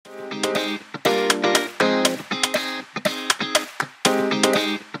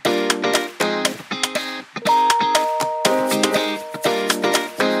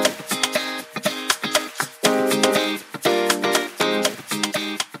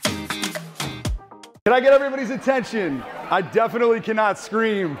Can I get everybody's attention? I definitely cannot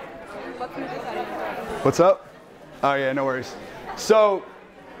scream. What's up? Oh yeah, no worries. So,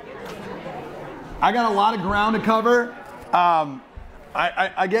 I got a lot of ground to cover.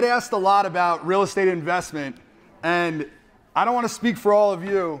 I get asked a lot about real estate investment, and I don't want to speak for all of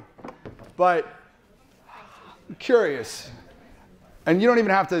you, but I'm curious. And you don't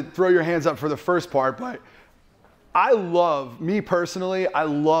even have to throw your hands up for the first part, but me personally, I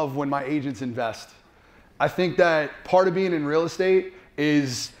love when my agents invest. I think that part of being in real estate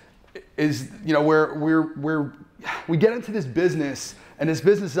is we get into this business, and this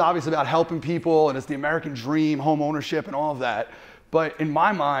business is obviously about helping people, and it's the American dream, home ownership, and all of that. But in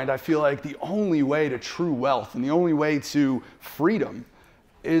my mind, I feel like the only way to true wealth and the only way to freedom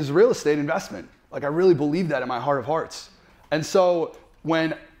is real estate investment. Like, I really believe that in my heart of hearts. And so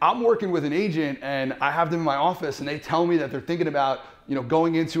when I'm working with an agent and I have them in my office and they tell me that they're thinking about,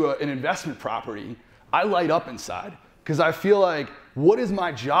 going into an investment property, I light up inside, because I feel like, what is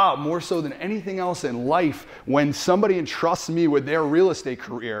my job more so than anything else in life when somebody entrusts me with their real estate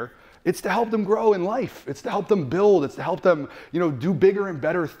career? It's to help them grow in life. It's to help them build. It's to help them, do bigger and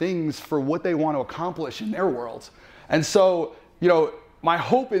better things for what they want to accomplish in their world. And so, my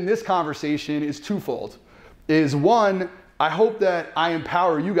hope in this conversation is twofold. Is one, I hope that I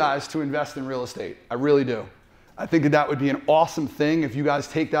empower you guys to invest in real estate. I really do. I think that would be an awesome thing if you guys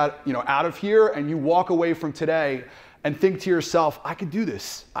take that, out of here and you walk away from today and think to yourself, I could do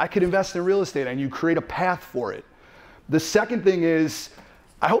this. I could invest in real estate, and you create a path for it. The second thing is,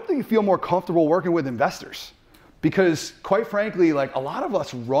 I hope that you feel more comfortable working with investors, because quite frankly, like, a lot of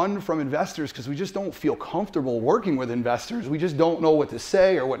us run from investors because we just don't feel comfortable working with investors. We just don't know what to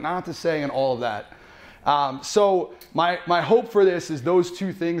say or what not to say and all of that. So my hope for this is those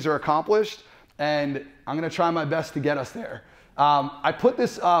two things are accomplished, and I'm gonna try my best to get us there. I put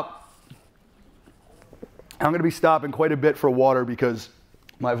this up. I'm gonna be stopping quite a bit for water because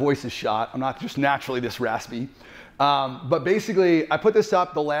my voice is shot. I'm not just naturally this raspy. But basically, I put this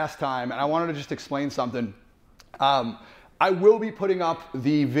up the last time, and I wanted to just explain something. I will be putting up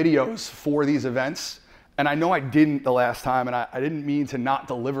the videos for these events, and I know I didn't the last time, and I didn't mean to not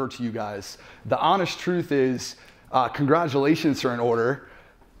deliver to you guys. The honest truth is, congratulations are in order.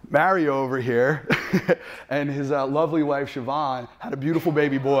 Mario over here and his lovely wife, Siobhan, had a beautiful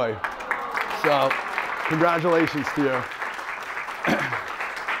baby boy. So, congratulations to you.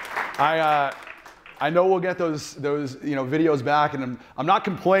 I know we'll get those videos back, and I'm not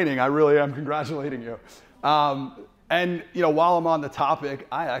complaining. I really am congratulating you. And while I'm on the topic,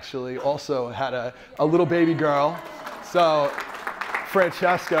 I actually also had a little baby girl. So,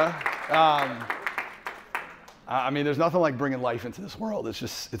 Francesca. I mean, there's nothing like bringing life into this world.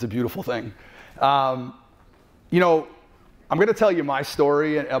 It's a beautiful thing. I'm going to tell you my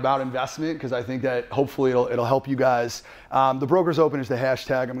story about investment, because I think that hopefully it'll help you guys. The Brokers Open is the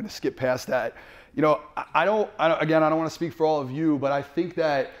hashtag. I'm going to skip past that. I don't want to speak for all of you, but I think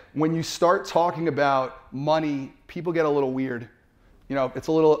that when you start talking about money, people get a little weird.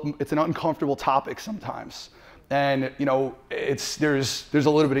 It's an uncomfortable topic sometimes. And there's a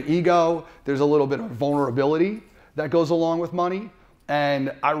little bit of ego, there's a little bit of vulnerability that goes along with money.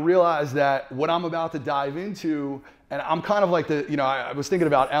 And I realized that what I'm about to dive into, and I'm kind of like I was thinking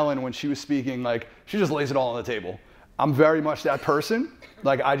about Ellen when she was speaking, like, she just lays it all on the table. I'm very much that person.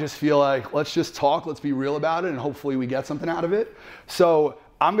 Like, I just feel like, let's just talk, let's be real about it, and hopefully we get something out of it. So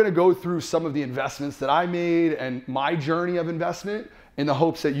I'm gonna go through some of the investments that I made and my journey of investment in the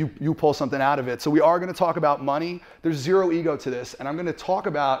hopes that you pull something out of it. So we are gonna talk about money. There's zero ego to this, and I'm gonna talk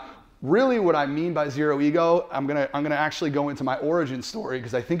about really what I mean by zero ego. I'm gonna actually go into my origin story,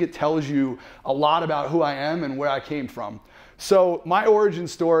 because I think it tells you a lot about who I am and where I came from. So my origin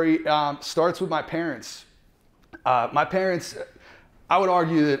story starts with my parents. My parents, I would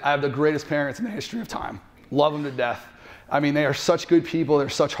argue that I have the greatest parents in the history of time. Love them to death. I mean, they are such good people. They're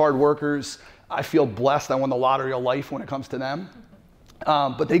such hard workers. I feel blessed. I won the lottery of life when it comes to them.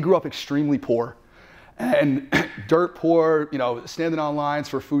 But they grew up extremely poor, and dirt poor, standing on lines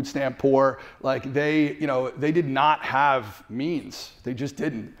for food stamp poor. Like, they did not have means. They just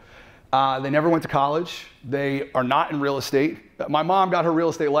didn't. They never went to college. They are not in real estate. My mom got her real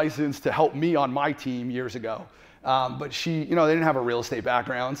estate license to help me on my team years ago. But they didn't have a real estate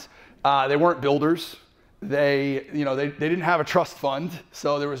background. They weren't builders. They didn't have a trust fund.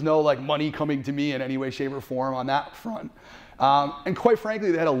 So there was no money coming to me in any way, shape, or form on that front. And quite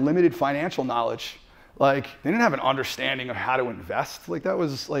frankly, they had a limited financial knowledge. They didn't have an understanding of how to invest. That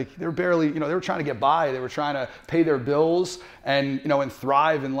was they were barely, they were trying to get by. They were trying to pay their bills and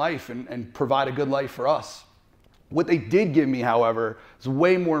thrive in life and provide a good life for us. What they did give me, however, is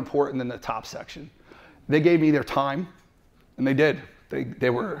way more important than the top section. they gave me their time, and they did. They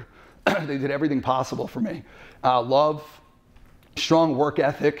were, they did everything possible for me. Love, strong work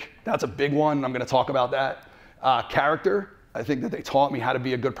ethic, that's a big one. I'm gonna talk about that. Character, I think that they taught me how to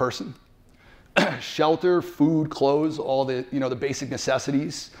be a good person. Shelter, food, clothes, all the, the basic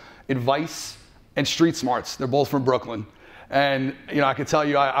necessities. Advice, and street smarts. They're both from Brooklyn. And, I could tell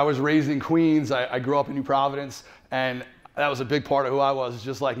you, I was raised in Queens. I grew up in New Providence, and that was a big part of who I was,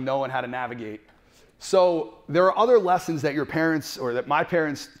 just like knowing how to navigate. So there are other lessons that your parents, or that my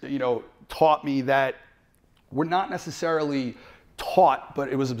parents, taught me that were not necessarily taught, but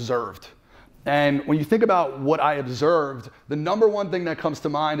it was observed. And when you think about what I observed, the number one thing that comes to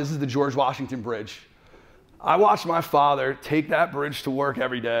mind is the George Washington Bridge. I watched my father take that bridge to work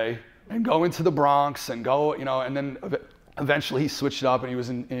every day and go into the Bronx and go, and then eventually he switched it up and he was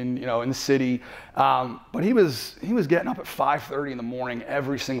in the city. But he was getting up at 5:30 in the morning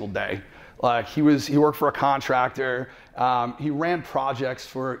every single day. Like he worked for a contractor. He ran projects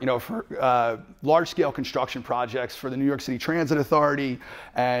for large scale construction projects for the New York City Transit Authority.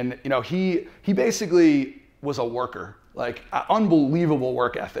 And, he basically was a worker, like unbelievable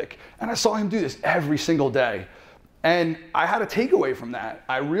work ethic. And I saw him do this every single day. And I had a takeaway from that.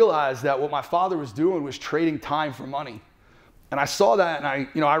 I realized that what my father was doing was trading time for money. And I saw that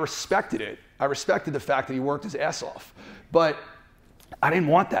and I respected it. I respected the fact that he worked his ass off. But I didn't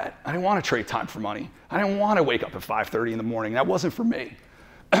want that. I didn't want to trade time for money. I didn't want to wake up at 5:30 in the morning. That wasn't for me.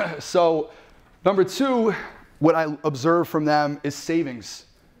 So number two, what I observed from them is savings.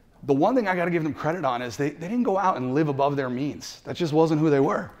 The one thing I got to give them credit on is they didn't go out and live above their means. That just wasn't who they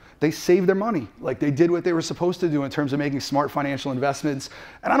were. They saved their money. Like they did what they were supposed to do in terms of making smart financial investments.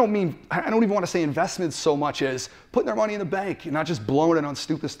 And I don't even want to say investments so much as putting their money in the bank and not just blowing it on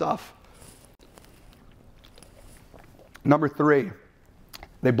stupid stuff. Number three,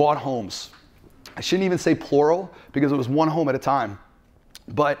 they bought homes. I shouldn't even say plural because it was one home at a time.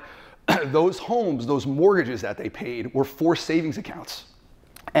 But those homes, those mortgages that they paid were for savings accounts.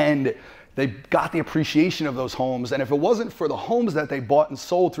 And they got the appreciation of those homes. And if it wasn't for the homes that they bought and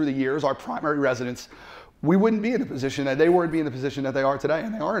sold through the years, our primary residents, we wouldn't be in the position that they weren't in the position that they are today.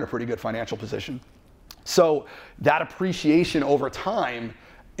 And they are in a pretty good financial position. So that appreciation over time,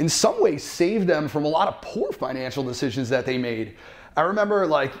 in some ways, saved them from a lot of poor financial decisions that they made. I remember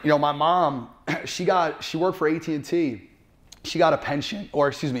my mom, she worked for AT&T. She got a pension,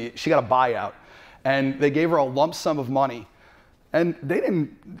 she got a buyout. And they gave her a lump sum of money. And they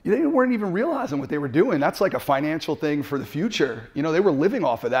weren't even realizing what they were doing. That's like a financial thing for the future. They were living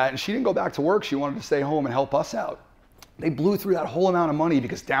off of that, and she didn't go back to work. She wanted to stay home and help us out. They blew through that whole amount of money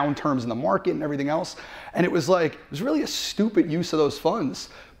because downturns in the market and everything else. And it was really a stupid use of those funds.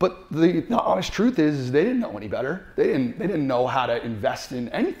 But the honest truth is they didn't know any better. They didn't know how to invest in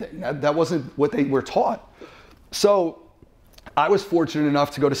anything. That wasn't what they were taught. So I was fortunate enough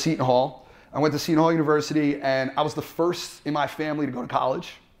to go to Seton Hall. I went to Seton Hall University, and I was the first in my family to go to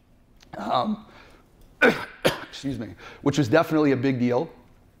college, which was definitely a big deal.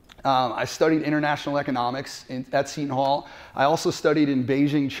 I studied international economics at Seton Hall. I also studied in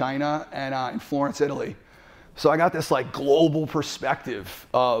Beijing, China, and in Florence, Italy. So I got this global perspective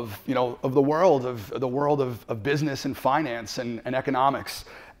of the world of business and finance and economics.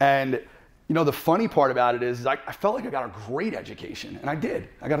 And the funny part about it is I felt like I got a great education, and I did.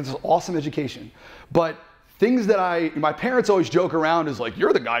 I got this awesome education. But things that my parents always joke around is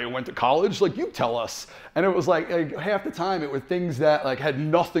you're the guy who went to college, you tell us. And it was half the time it were things that had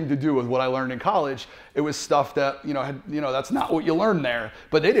nothing to do with what I learned in college. It was stuff that, that's not what you learn there.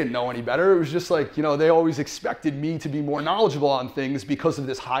 But they didn't know any better. It was just they always expected me to be more knowledgeable on things because of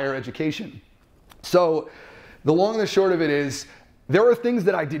this higher education. So the long and the short of it is, there are things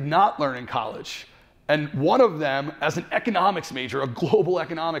that I did not learn in college. And one of them, as an economics major, a global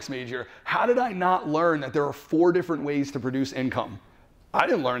economics major, how did I not learn that there are 4 different ways to produce income? I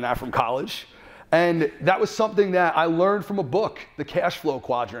didn't learn that from college. And that was something that I learned from a book, The Cash Flow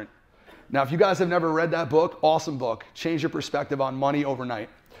Quadrant. Now, if you guys have never read that book, awesome book. Change your perspective on money overnight.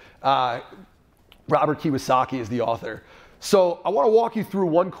 Robert Kiyosaki is the author. So I want to walk you through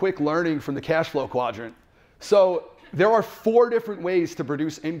one quick learning from the Cash Flow Quadrant. So there are 4 different ways to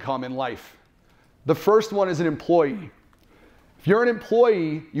produce income in life. The first one is an employee. If you're an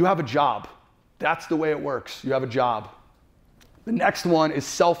employee, you have a job. That's the way it works. You have a job. The next one is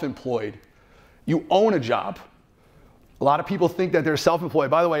self-employed. You own a job. A lot of people think that they're self-employed.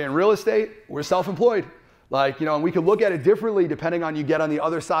 By the way, in real estate, we're self-employed. And we could look at it differently depending on you get on the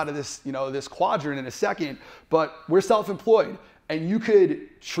other side of this, this quadrant in a second, but we're self-employed. And you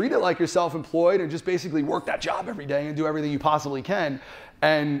could treat it like you're self-employed and just basically work that job every day and do everything you possibly can.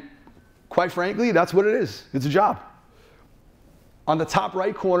 And Quite frankly, that's what it is. It's a job. On the top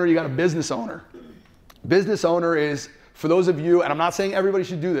right corner, you got a business owner. Business owner is, for those of you, and I'm not saying everybody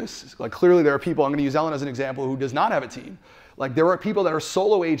should do this. Like clearly there are people, I'm gonna use Ellen as an example, who does not have a team. Like there are people that are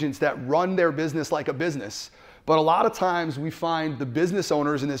solo agents that run their business like a business. But a lot of times we find the business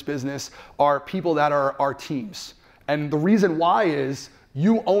owners in this business are people that are our teams. And the reason why is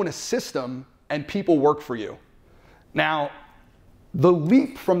you own a system and people work for you. Now, the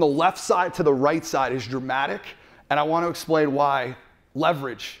leap from the left side to the right side is dramatic, and I want to explain why.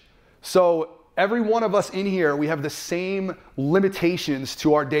 Leverage. So every one of us in here, we have the same limitations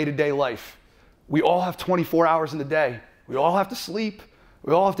to our day-to-day life. We all have 24 hours in the day. We all have to sleep.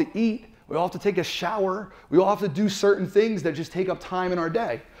 We all have to eat. We all have to take a shower. We all have to do certain things that just take up time in our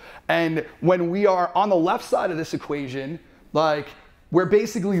day. And when we are on the left side of this equation, like we're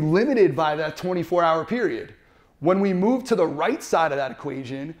basically limited by that 24-hour period. When we move to the right side of that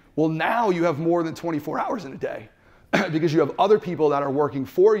equation, well, now you have more than 24 hours in a day because you have other people that are working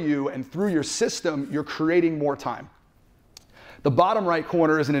for you, and through your system, you're creating more time. The bottom right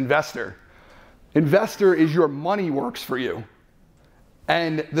corner is an investor. Investor is your money works for you.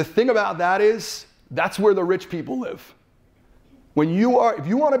 And the thing about that is, that's where the rich people live. If you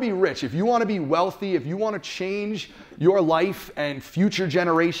want to be rich, if you want to be wealthy, if you want to change your life and future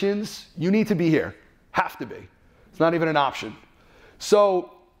generations, you need to be here. Have to be. It's not even an option.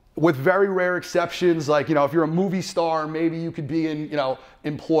 So with very rare exceptions, like, if you're a movie star, maybe you could be in,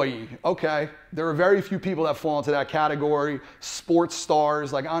 employee. Okay. There are very few people that fall into that category. Sports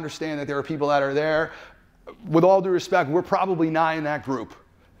stars, like I understand that there are people that are there. With all due respect, we're probably not in that group.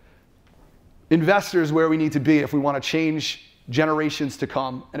 Investors where we need to be if we want to change generations to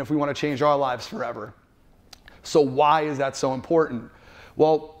come and if we want to change our lives forever. So why is that so important?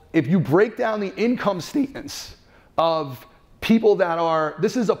 Well, if you break down the income statements of people that are,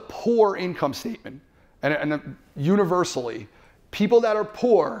 this is a poor income statement, and universally, people that are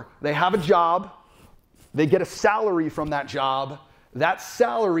poor, they have a job, they get a salary from that job, that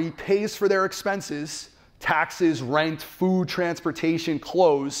salary pays for their expenses, taxes, rent, food, transportation,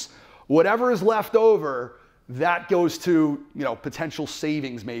 clothes, whatever is left over, that goes to, potential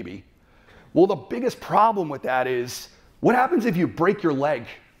savings maybe. Well, the biggest problem with that is, what happens if you break your leg?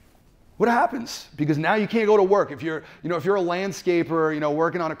 What happens? Because now you can't go to work. If you're a landscaper,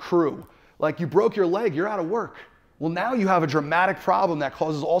 working on a crew, like you broke your leg, you're out of work. Well, now you have a dramatic problem that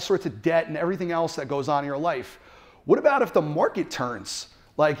causes all sorts of debt and everything else that goes on in your life. What about if the market turns?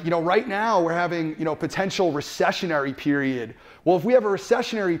 Like, right now we're having, potential recessionary period. Well, if we have a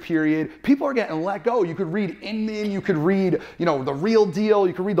recessionary period, people are getting let go. You could read Inman, you could read, The Real Deal,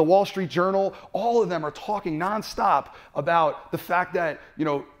 you could read the Wall Street Journal. All of them are talking nonstop about the fact that,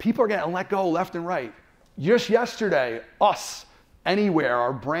 people are getting let go left and right. Just yesterday, Us, Anywhere,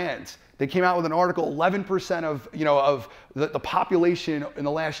 our brand, they came out with an article, 11% of, of the population in the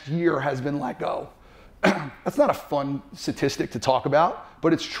last year has been let go. That's not a fun statistic to talk about,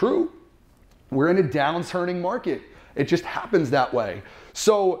 but it's true. We're in a downturning market. It just happens that way.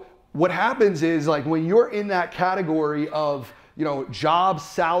 So what happens is, like, when you're in that category of, job,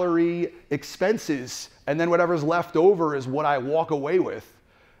 salary, expenses, and then whatever's left over is what I walk away with,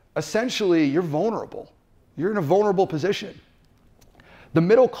 essentially you're vulnerable. You're in a vulnerable position. The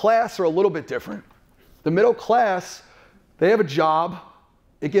middle class are a little bit different. The middle class, they have a job,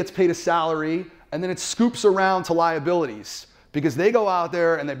 it gets paid a salary, and then it scoops around to liabilities because they go out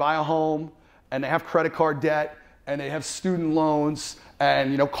there and they buy a home and they have credit card debt and they have student loans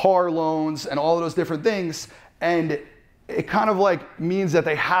and car loans and all of those different things. And it kind of like means that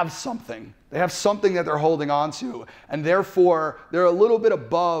they have something. They have something that they're holding on to, and therefore they're a little bit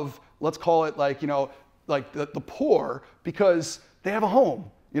above, let's call it like, like the poor, because they have a home.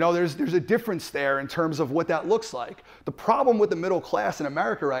 There's a difference there in terms of what that looks like. The problem with the middle class in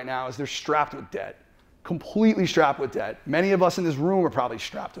America right now is they're strapped with debt, completely strapped with debt. Many of us in this room are probably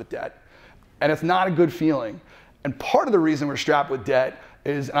strapped with debt, and it's not a good feeling. And part of the reason we're strapped with debt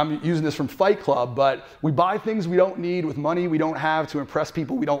is, and I'm using this from Fight Club, but we buy things we don't need with money we don't have to impress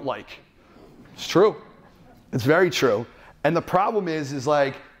people we don't like. It's true. It's very true. And the problem is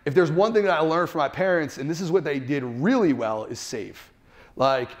like, if there's one thing that I learned from my parents, and this is what they did really well, is save.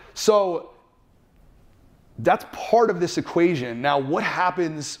 So that's part of this equation. Now, what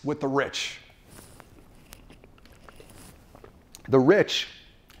happens with the rich? The rich,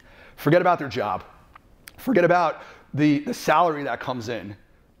 forget about their job. Forget about the salary that comes in.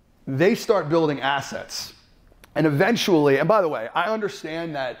 They start building assets. And eventually, and by the way, I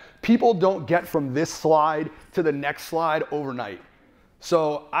understand that people don't get from this slide to the next slide overnight.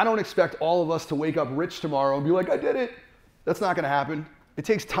 So I don't expect all of us to wake up rich tomorrow and be like, I did it. That's not going to happen. It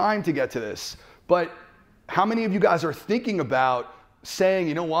takes time to get to this. But how many of you guys are thinking about saying,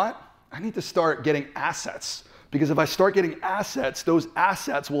 you know what? I need to start getting assets. Because if I start getting assets, those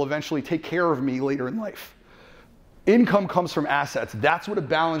assets will eventually take care of me later in life. Income comes from assets. That's what a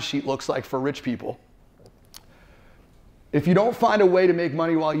balance sheet looks like for rich people. If you don't find a way to make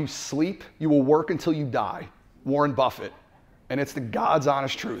money while you sleep, you will work until you die. Warren Buffett. And it's the God's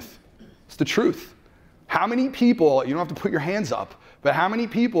honest truth. It's the truth. How many people, you don't have to put your hands up, but how many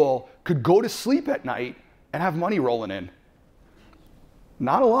people could go to sleep at night and have money rolling in?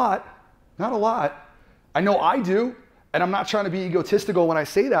 Not a lot. Not a lot. I know I do, and I'm not trying to be egotistical when I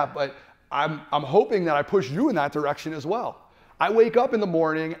say that, but I'm hoping that I push you in that direction as well. I wake up in the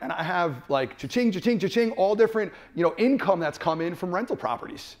morning and I have like cha-ching, cha-ching, cha-ching, all different income that's come in from rental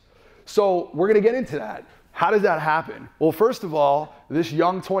properties. So we're gonna get into that. How does that happen? Well, first of all, this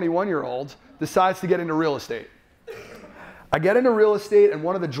young 21-year-old decides to get into real estate. I get into real estate, and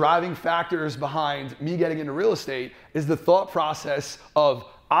one of the driving factors behind me getting into real estate is the thought process of,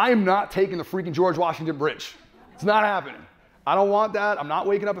 I'm not taking the freaking George Washington Bridge. It's not happening. I don't want that. I'm not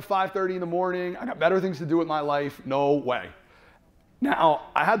waking up at 5:30 in the morning. I got better things to do with my life. No way. Now,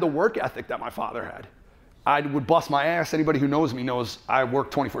 I had the work ethic that my father had. I would bust my ass. Anybody who knows me knows I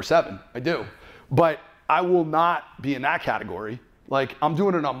work 24/7. I do. But I will not be in that category. Like, I'm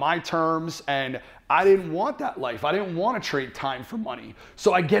doing it on my terms, and I didn't want that life. I didn't want to trade time for money.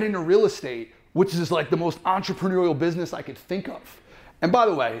 So I get into real estate, which is like the most entrepreneurial business I could think of. And by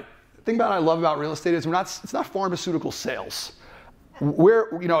the way, the thing I love about real estate is it's not pharmaceutical sales.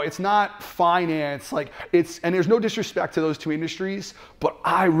 It's not finance, and there's no disrespect to those two industries, but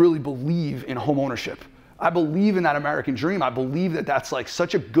I really believe in home ownership. I believe in that American dream. I believe that that's like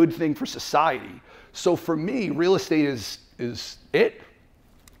such a good thing for society. So for me, real estate is it.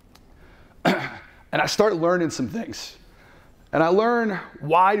 And I start learning some things. And I learn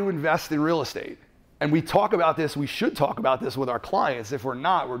why to invest in real estate. And we talk about this, we should talk about this with our clients. If we're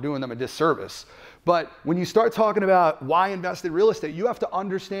not, we're doing them a disservice. But when you start talking about why invest in real estate, you have to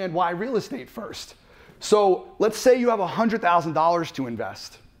understand why real estate first. So let's say you have $100,000 to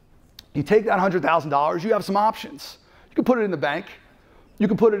invest. You take that $100,000, you have some options. You can put it in the bank. You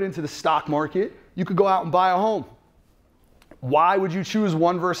can put it into the stock market. You could go out and buy a home. Why would you choose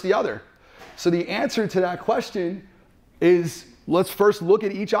one versus the other? So the answer to that question is, let's first look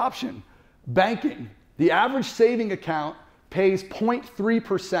at each option. Banking. The average saving account pays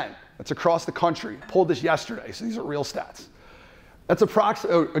 0.3%. That's across the country. I pulled this yesterday, so these are real stats. It's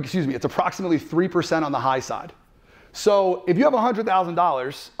approximately 3% on the high side. So if you have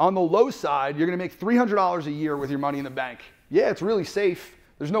 $100,000, on the low side, you're gonna make $300 a year with your money in the bank. Yeah, it's really safe.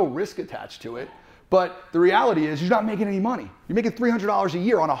 There's no risk attached to it. But the reality is you're not making any money. You're making $300 a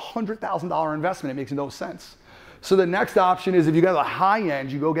year on a $100,000 investment. It makes no sense. So the next option is if you got a high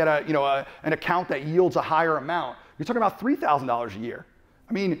end, you go get an account that yields a higher amount. You're talking about $3,000 a year.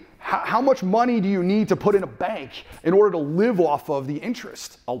 I mean, how much money do you need to put in a bank in order to live off of the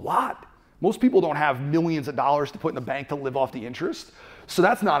interest? A lot. Most people don't have millions of dollars to put in the bank to live off the interest. So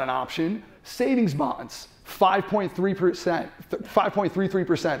that's not an option. Savings bonds, 5.3%,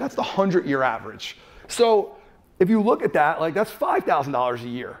 5.33%. That's the 100-year average. So if you look at that, like that's $5,000 a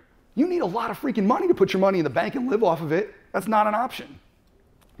year. You need a lot of freaking money to put your money in the bank and live off of it. That's not an option.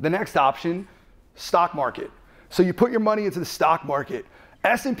 The next option, stock market. So you put your money into the stock market.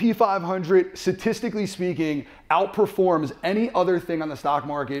 S&P 500, statistically speaking, outperforms any other thing on the stock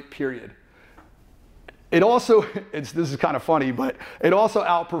market, period. It also, this is kind of funny, but it also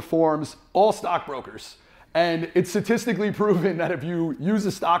outperforms all stockbrokers. And it's statistically proven that if you use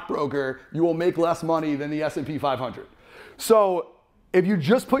a stockbroker, you will make less money than the S&P 500. So if you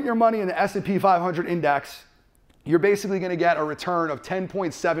just put your money in the S&P 500 index, you're basically going to get a return of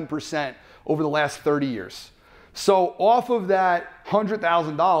 10.7% over the last 30 years. So off of that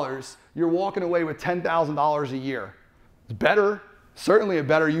 $100,000, you're walking away with $10,000 a year. It's better, certainly a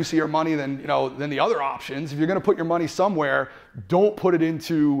better use of your money than the other options. If you're going to put your money somewhere, don't put it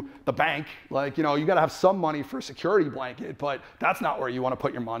into the bank. Like, you got to have some money for a security blanket, but that's not where you want to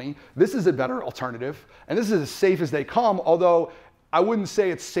put your money. This is a better alternative, and this is as safe as they come, although I wouldn't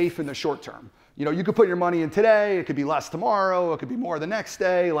say it's safe in the short term. You could put your money in today, it could be less tomorrow, it could be more the next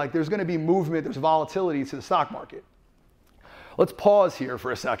day. Like, there's going to be movement, there's volatility to the stock market. Let's pause here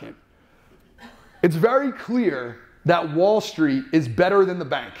for a second. It's very clear that Wall Street is better than the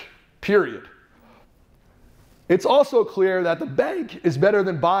bank, period. It's also clear that the bank is better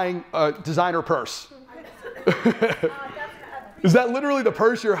than buying a designer purse. Is that literally the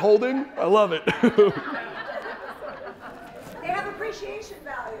purse you're holding? I love it. They have appreciation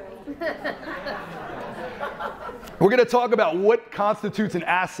value. We're going to talk about what constitutes an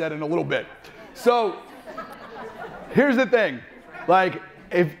asset in a little bit. So here's the thing. Like,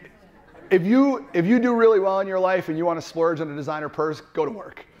 if you do really well in your life and you want to splurge on a designer purse, go to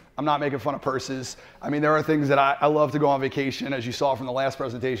work. I'm not making fun of purses. I mean, there are things that I love to go on vacation, as you saw from the last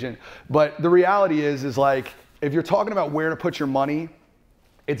presentation. But the reality is like, if you're talking about where to put your money,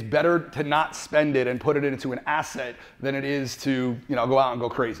 it's better to not spend it and put it into an asset than it is to, go out and go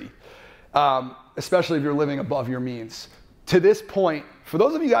crazy. Especially if you're living above your means. To this point, for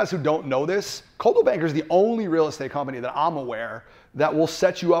those of you guys who don't know this, Coldwell Banker is the only real estate company that I'm aware that will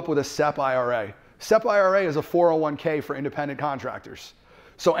set you up with a SEP IRA. SEP IRA is a 401k for independent contractors.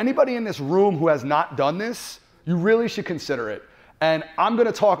 So anybody in this room who has not done this, you really should consider it. And I'm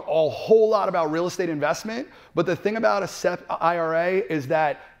gonna talk a whole lot about real estate investment, but the thing about a SEP IRA is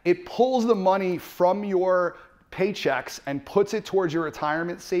that it pulls the money from your paychecks and puts it towards your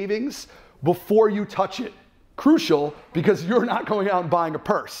retirement savings before you touch it. Crucial, because you're not going out and buying a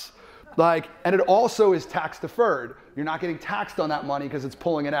purse. And it also is tax deferred. You're not getting taxed on that money because it's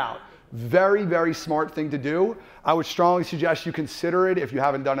pulling it out. Very, very smart thing to do. I would strongly suggest you consider it if you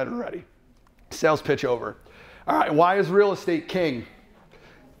haven't done it already. Sales pitch over. All right, why is real estate king?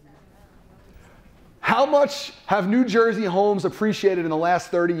 How much have New Jersey homes appreciated in the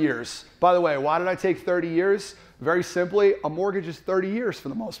last 30 years? By the way, why did I take 30 years? Very simply, a mortgage is 30 years for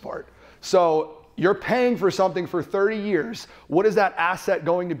the most part. So you're paying for something for 30 years. What is that asset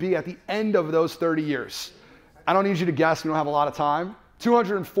going to be at the end of those 30 years? I don't need you to guess, we don't have a lot of time.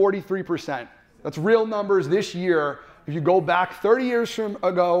 243%. That's real numbers this year. If you go back 30 years from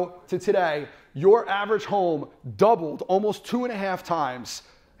ago to today, your average home doubled almost 2.5 times,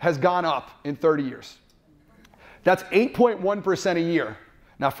 has gone up in 30 years. That's 8.1% a year.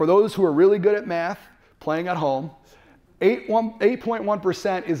 Now, for those who are really good at math, playing at home,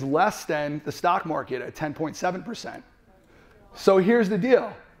 8.1% is less than the stock market at 10.7%. So here's the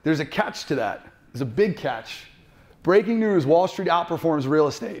deal. There's a catch to that. There's a big catch. Breaking news, Wall Street outperforms real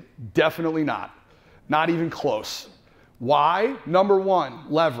estate. Definitely not. Not even close. Why? Number one,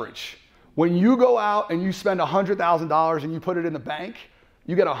 leverage. When you go out and you spend $100,000 and you put it in the bank,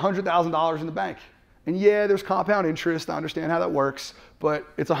 you get $100,000 in the bank. And yeah, there's compound interest. I understand how that works, but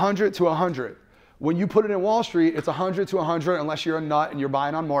it's 100 to 100. When you put it in Wall Street, it's 100 to 100 unless you're a nut and you're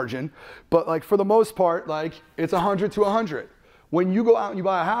buying on margin. But for the most part, it's 100 to 100. When you go out and you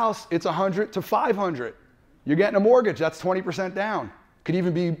buy a house, it's 100 to 500. You're getting a mortgage, that's 20% down. Could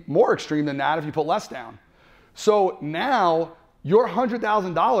even be more extreme than that if you put less down. So now your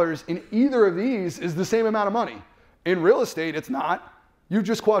 $100,000 in either of these is the same amount of money. In real estate, it's not. You've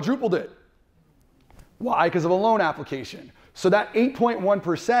just quadrupled it. Why? Because of a loan application. So that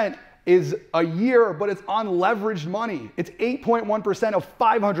 8.1% is a year, but it's on leveraged money. It's 8.1% of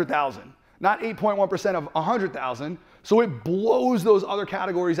 500,000, not 8.1% of 100,000. So it blows those other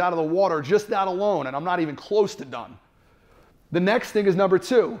categories out of the water, just that alone, and I'm not even close to done. The next thing is number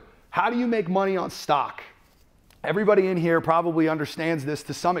two. How do you make money on stock? Everybody in here probably understands this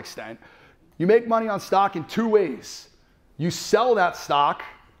to some extent. You make money on stock in two ways. You sell that stock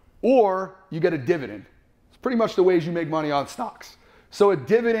or you get a dividend. It's pretty much the ways you make money on stocks. So a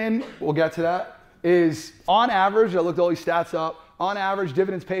dividend, we'll get to that, is on average, I looked all these stats up, on average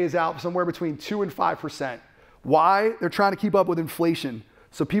dividends pays out somewhere between 2 and 5%. Why? They're trying to keep up with inflation.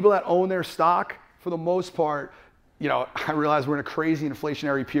 So people that own their stock, for the most part, I realize we're in a crazy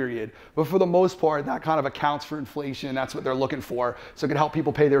inflationary period, but for the most part, that kind of accounts for inflation. That's what they're looking for. So it can help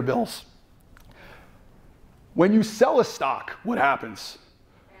people pay their bills. When you sell a stock, what happens?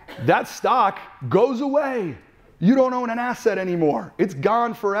 That stock goes away. You don't own an asset anymore. It's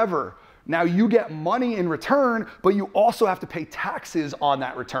gone forever. Now you get money in return, but you also have to pay taxes on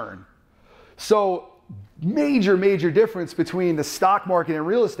that return. So major, major difference between the stock market and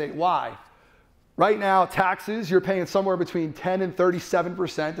real estate. Why? Right now, taxes, you're paying somewhere between 10 and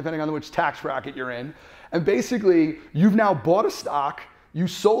 37%, depending on which tax bracket you're in. And basically, you've now bought a stock, you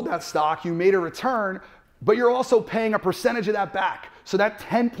sold that stock, you made a return, but you're also paying a percentage of that back. So that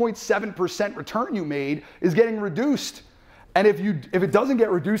 10.7% return you made is getting reduced. And if it doesn't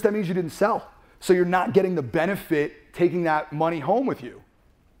get reduced, that means you didn't sell. So you're not getting the benefit taking that money home with you.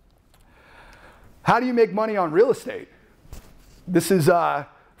 How do you make money on real estate? This is,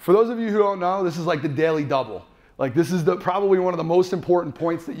 for those of you who don't know, this is like the daily double. This is probably one of the most important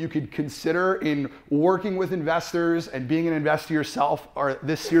points that you could consider in working with investors and being an investor yourself are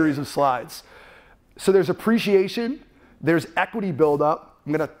this series of slides. So there's appreciation, there's equity buildup.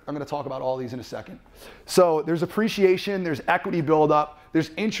 I'm gonna talk about all these in a second. So there's appreciation, there's equity buildup, there's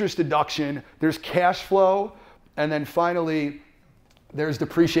interest deduction, there's cash flow, and then finally, there's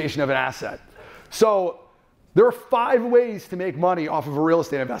depreciation of an asset. So There are 5 ways to make money off of a real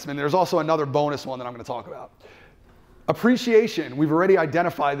estate investment. There's also another bonus one that I'm going to talk about. Appreciation, we've already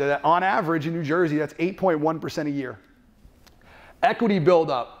identified that on average in New Jersey, that's 8.1% a year. Equity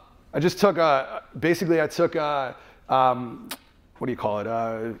buildup, I just took basically I took what do you call it?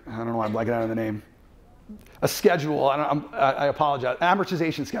 I don't know why I'm blanking out on the name. A schedule, I apologize,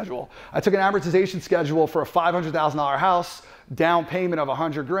 amortization schedule. I took an amortization schedule for a $500,000 house, down payment of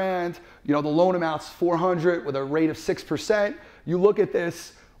 100 grand, the loan amount's 400 with a rate of 6%. You look at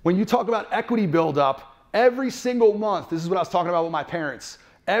this, when you talk about equity buildup, every single month, this is what I was talking about with my parents,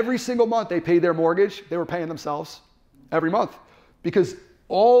 every single month they paid their mortgage, they were paying themselves every month. Because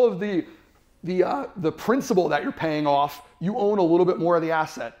all of the principal that you're paying off, you own a little bit more of the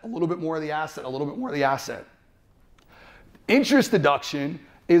asset, a little bit more of the asset, a little bit more of the asset. Interest deduction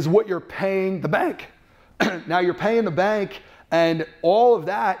is what you're paying the bank. Now you're paying the bank and all of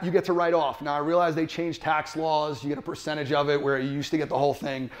that you get to write off. Now I realize they changed tax laws, you get a percentage of it where you used to get the whole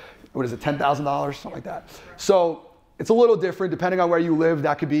thing, what is it, $10,000, something like that. So it's a little different depending on where you live,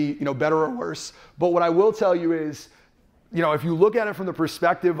 that could be better or worse. But what I will tell you is, if you look at it from the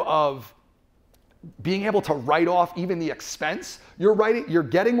perspective of being able to write off even the expense, you're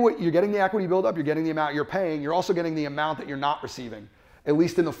getting the equity buildup, you're getting the amount you're paying, you're also getting the amount that you're not receiving, at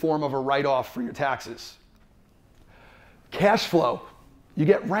least in the form of a write-off for your taxes. Cash flow, you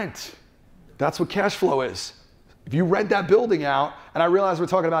get rent. That's what cash flow is. If you rent that building out, and I realize we're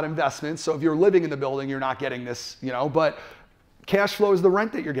talking about investments, so if you're living in the building, you're not getting this, but cash flow is the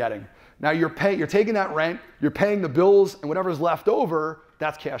rent that you're getting. Now you're taking that rent, you're paying the bills, and whatever's left over,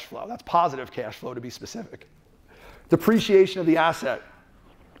 that's cash flow. That's positive cash flow to be specific. Depreciation of the asset.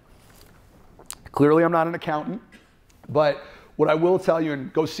 Clearly I'm not an accountant, but what I will tell you,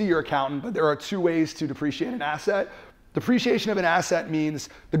 and go see your accountant, but there are 2 ways to depreciate an asset. Depreciation of an asset means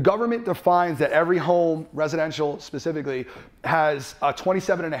the government defines that every home, residential specifically, has a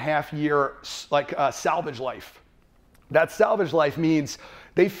 27.5-year salvage life. That salvage life means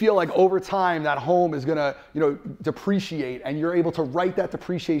they feel like over time that home is gonna depreciate and you're able to write that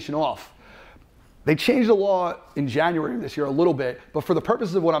depreciation off. They changed the law in January of this year a little bit, but for the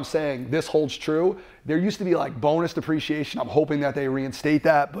purposes of what I'm saying, this holds true. There used to be bonus depreciation. I'm hoping that they reinstate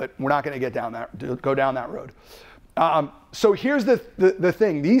that, but we're not gonna go down that road. So here's the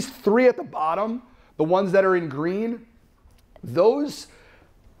thing. These 3 at the bottom, the ones that are in green, those,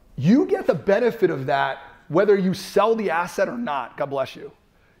 you get the benefit of that whether you sell the asset or not. God bless you.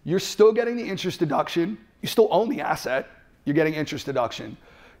 You're still getting the interest deduction. You still own the asset. You're getting interest deduction.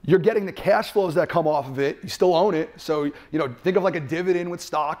 You're getting the cash flows that come off of it. You still own it. So, think of like a dividend with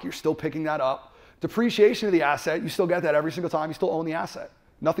stock. You're still picking that up. Depreciation of the asset, you still get that every single time. You still own the asset.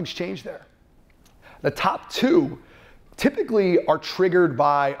 Nothing's changed there. The top 2 typically are triggered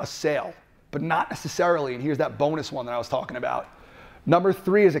by a sale, but not necessarily. And here's that bonus one that I was talking about. Number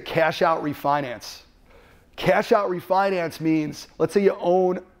 3 is a cash out refinance. Cash out refinance means, let's say you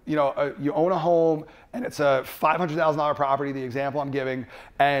own a home and it's a $500,000 property, the example I'm giving,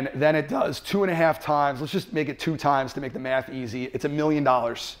 and then it does 2.5 times, let's just make it 2 times to make the math easy, it's $1 million.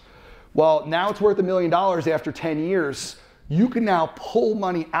 Well, now it's worth $1 million after 10 years. You can now pull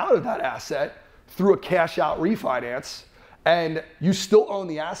money out of that asset through a cash out refinance, and you still own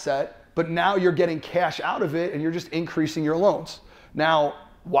the asset, but now you're getting cash out of it and you're just increasing your loans. Now,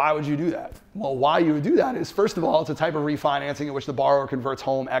 why would you do that? Well, why you would do that is, first of all, it's a type of refinancing in which the borrower converts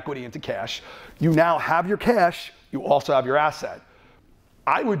home equity into cash. You now have your cash, you also have your asset.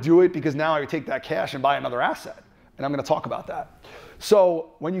 I would do it because now I would take that cash and buy another asset, and I'm gonna talk about that.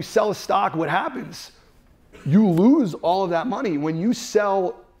 So when you sell a stock, what happens? You lose all of that money. When you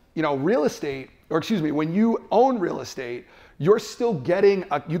sell real estate, when you own real estate, you're still getting,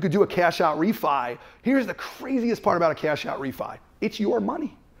 you could do a cash out refi. Here's the craziest part about a cash out refi. It's your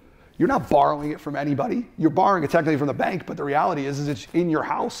money. You're not borrowing it from anybody. You're borrowing it technically from the bank, but the reality is it's in your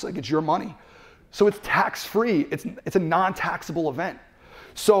house, it's your money. So it's tax-free, it's a non-taxable event.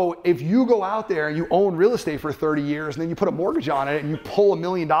 So if you go out there and you own real estate for 30 years and then you put a mortgage on it and you pull $1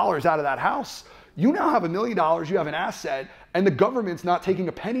 million out of that house, you now have $1 million, you have an asset, and the government's not taking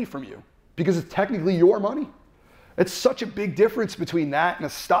a penny from you because it's technically your money. It's such a big difference between that and a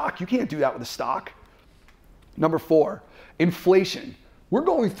stock. You can't do that with a stock. Number 4, inflation. We're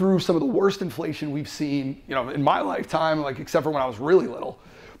going through some of the worst inflation we've seen, in my lifetime, except for when I was really little.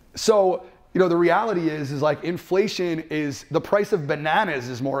 So, the reality is inflation is, the price of bananas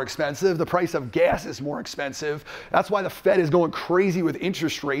is more expensive, the price of gas is more expensive. That's why the Fed is going crazy with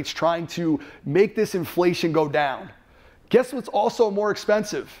interest rates, trying to make this inflation go down. Guess what's also more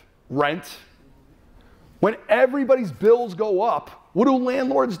expensive? Rent. When everybody's bills go up, what do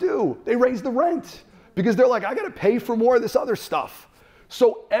landlords do? They raise the rent. because they're like, I got to pay for more of this other stuff.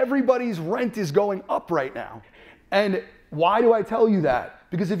 So everybody's rent is going up right now. And why do I tell you that?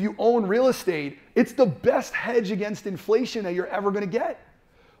 Because if you own real estate, it's the best hedge against inflation that you're ever going to get.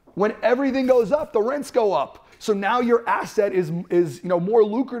 When everything goes up, the rents go up. So now your asset is more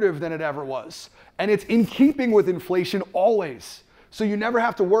lucrative than it ever was. And it's in keeping with inflation always. So you never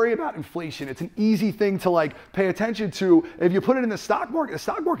have to worry about inflation. It's an easy thing to like pay attention to. If you put it in the stock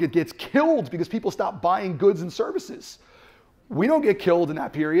market gets killed because people stop buying goods and services. We don't get killed in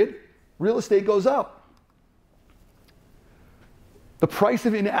that period. Real estate goes up. The price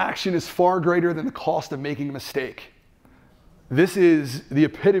of inaction is far greater than the cost of making a mistake. This is the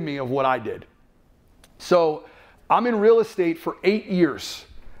epitome of what I did. So I'm in real estate for 8 years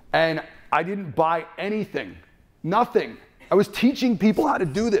and I didn't buy anything, nothing. I was teaching people how to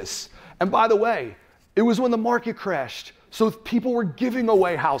do this. And by the way, it was when the market crashed. So people were giving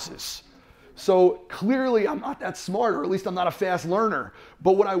away houses. So clearly I'm not that smart, or at least I'm not a fast learner.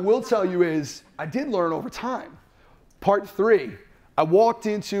 But what I will tell you is I did learn over time. Part 3, I walked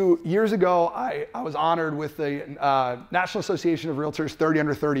into, years ago, I was honored with the National Association of Realtors 30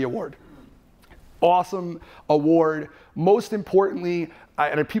 Under 30 Award. Awesome award. Most importantly,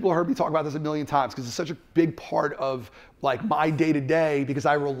 and people have heard me talk about this a million times because it's such a big part of like my day-to-day, because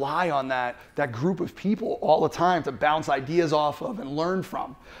I rely on that group of people all the time to bounce ideas off of and learn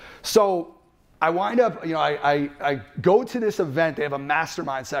from. So I wind up, I go to this event. They have a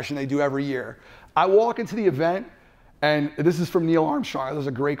mastermind session they do every year. I walk into the event, and this is from Neil Armstrong. There's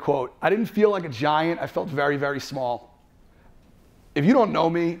a great quote. I didn't feel like a giant. I felt very, very small. If you don't know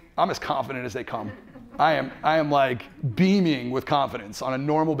me, I'm as confident as they come. I am like beaming with confidence on a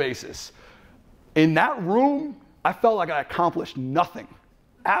normal basis. In that room, I felt like I accomplished nothing,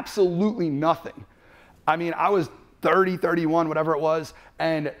 absolutely nothing. I mean, I was 30, 31, whatever it was.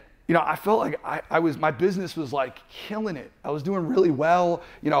 And, I felt like my business was like killing it. I was doing really well.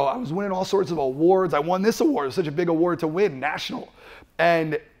 I was winning all sorts of awards. I won this award. It was such a big award to win, national.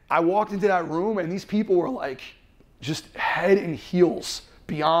 And I walked into that room and these people were like just head and heels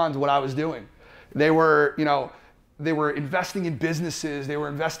beyond what I was doing. They were, they were investing in businesses. They were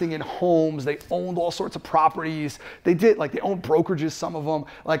investing in homes. They owned all sorts of properties. They owned brokerages, some of them.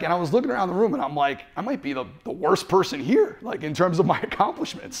 And I was looking around the room and I'm like, I might be the worst person here, in terms of my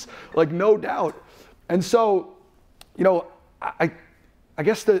accomplishments, no doubt. And so, I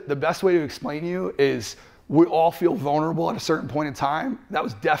guess the best way to explain to you is we all feel vulnerable at a certain point in time. That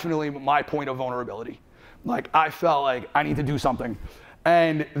was definitely my point of vulnerability. I felt like I need to do something.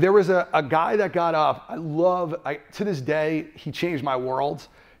 And there was a guy that got up. To this day, he changed my world.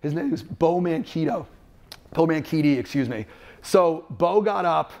 His name is Bo Manchito. Excuse me. So Bo got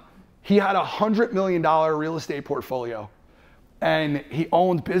up. He had a $100 million real estate portfolio. And he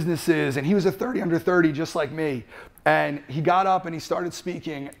owned businesses, and he was a 30 under 30 just like me. And he got up and he started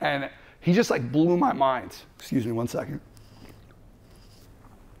speaking, and he just blew my mind. Excuse me one second.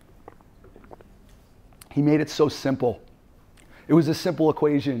 He made it so simple. It was a simple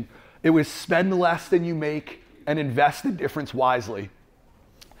equation. It was spend less than you make and invest the difference wisely.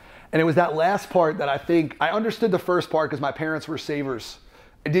 And it was that last part that I understood the first part because my parents were savers.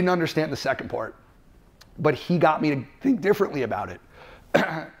 I didn't understand the second part. But he got me to think differently about it.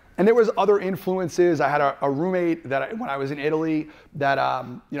 And there was other influences. I had a roommate that when I was in Italy that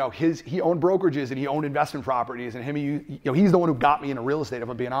he owned brokerages and he owned investment properties, and he's the one who got me into real estate, if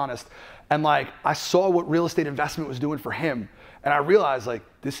I'm being honest. And I saw what real estate investment was doing for him, and I realized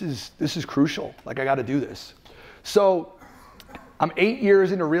this is crucial. I got to do this. So I'm 8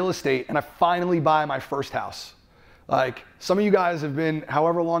 years into real estate and I finally buy my first house. Some of you guys have been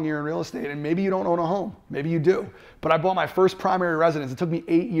however long you're in real estate, and maybe you don't own a home, maybe you do. But I bought my first primary residence. It took me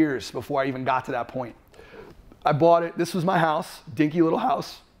 8 years before I even got to that point. I bought it. This was my house, dinky little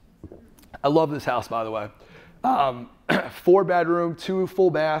house. I love this house, by the way. 4 bedroom, 2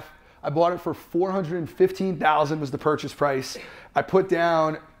 full bath. I bought it for $415,000 was the purchase price. I put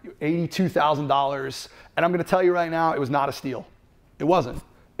down $82,000, and I'm gonna tell you right now, it was not a steal. It wasn't.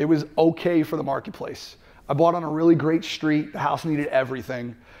 It was okay for the marketplace. I bought on a really great street. The house needed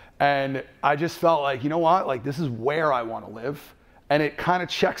everything. And I just felt like, you know what? This is where I want to live. And it kind of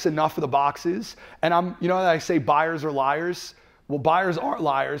checks enough of the boxes. And I say buyers are liars. Well, buyers aren't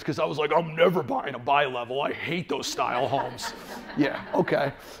liars, because I was like, I'm never buying a buy level. I hate those style homes. Yeah,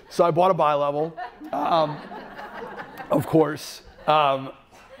 okay. So I bought a buy level, of course. Bought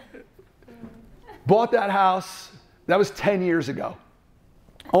that house. That was 10 years ago.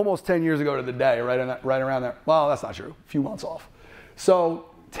 Almost 10 years ago to the day, right around there. Well, that's not true. A few months off. So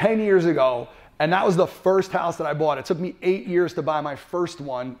 10 years ago, And that was the first house that I bought. It took me 8 years to buy my first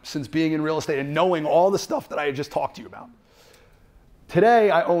one since being in real estate and knowing all the stuff that I had just talked to you about. Today,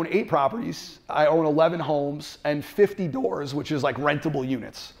 I own 8 properties. I own 11 homes and 50 doors, which is like rentable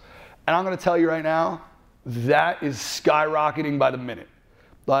units. And I'm gonna tell you right now, that is skyrocketing by the minute.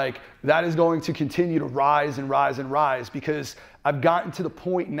 Like, that is going to continue to rise and rise and rise because I've gotten to the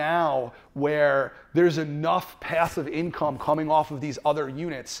point now where there's enough passive income coming off of these other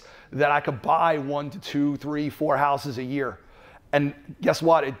units that I could buy 1 to 2, 3, 4 houses a year. And guess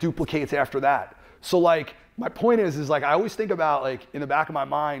what? It duplicates after that. So like, my point is like, I always think about like in the back of my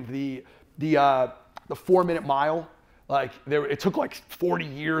mind, the 4-minute mile. Like it took like 40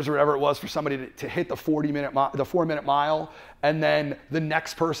 years or whatever it was for somebody to hit the 4-minute mile. And then the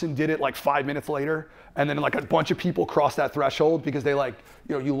next person did it like 5 minutes later. And then like a bunch of people crossed that threshold because they like,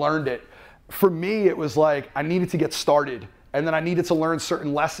 you learned it. For me, it was like, I needed to get started. And then I needed to learn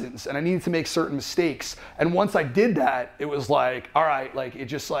certain lessons and I needed to make certain mistakes. And once I did that, it was like, all right, like it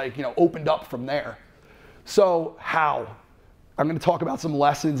just like, opened up from there. So how? I'm gonna talk about some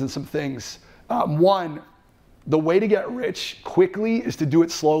lessons and some things. One, the way to get rich quickly is to do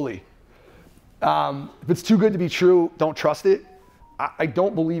it slowly. If it's too good to be true, don't trust it. I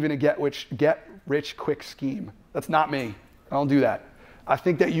don't believe in a get rich quick scheme. That's not me. I don't do that. I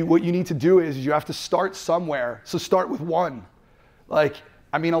think that what you need to do is you have to start somewhere. So start with one. Like,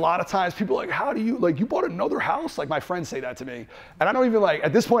 I mean, a lot of times people are like, how do you, like, you bought another house? Like my friends say that to me. And I don't even like,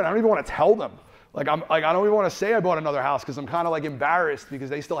 at this point, I don't even want to tell them. Like, I don't even want to say I bought another house because I'm kind of like embarrassed because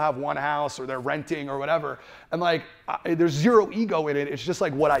they still have one house or they're renting or whatever. And like, there's zero ego in it. It's just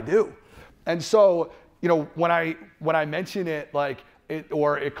like what I do. And so, when I mention it, like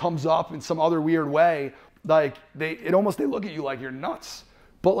or it comes up in some other weird way, like they look at you like you're nuts.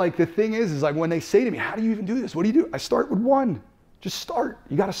 But like the thing is like when they say to me, how do you even do this? What do you do? I start with one. Just start.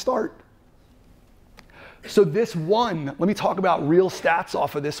 You got to start. So this one, let me talk about real stats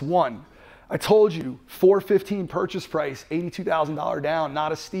off of this one. I told you, $415 purchase price, $82,000 down,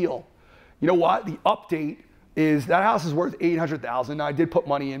 not a steal. You know what? The update is that house is worth $800,000. Now I did put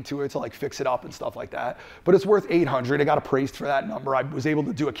money into it to like fix it up and stuff like that, but it's worth $800,000. I got appraised for that number. I was able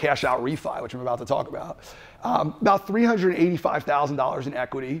to do a cash out refi, which I'm about to talk about. About $385,000 in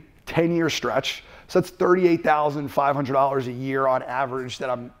equity, 10-year stretch. So that's $38,500 a year on average that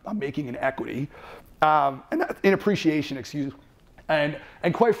I'm making in equity, and that's in appreciation, excuse me.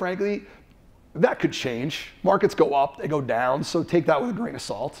 And quite frankly, that could change. Markets go up, they go down, so take that with a grain of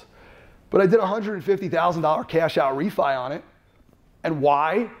salt. But I did a $150,000 cash out refi on it. And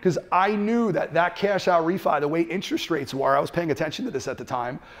why? Because I knew that cash out refi, the way interest rates were, I was paying attention to this at the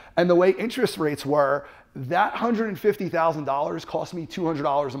time, and the way interest rates were, that $150,000 cost me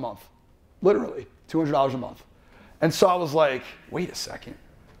 $200 a month. Literally, $200 a month. And so I was like, wait a second.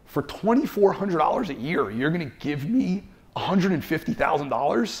 For $2,400 a year, you're gonna give me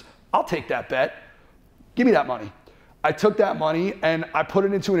 $150,000? I'll take that bet. Give me that money. I took that money and I put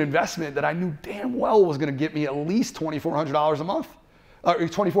it into an investment that I knew damn well was gonna get me at least $2,400 a month, or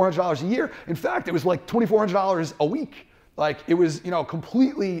 $2,400 a year. In fact, it was like $2,400 a week. Like it was,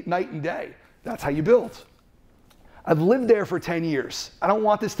 completely night and day. That's how you build. I've lived there for 10 years. I don't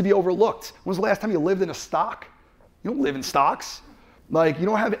want this to be overlooked. When was the last time you lived in a stock? You don't live in stocks. Like you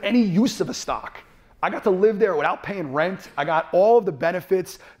don't have any use of a stock. I got to live there without paying rent. I got all of the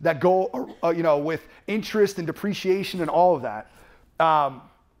benefits that go, with interest and depreciation and all of that. All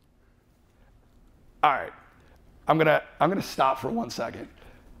right, I'm gonna stop for 1 second.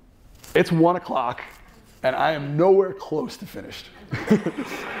 It's 1 o'clock, and I am nowhere close to finished.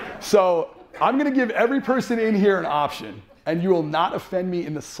 So I'm gonna give every person in here an option, and you will not offend me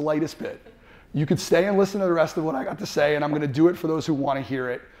in the slightest bit. You could stay and listen to the rest of what I got to say, and I'm gonna do it for those who want to hear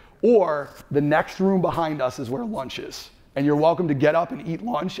it. Or the next room behind us is where lunch is. And you're welcome to get up and eat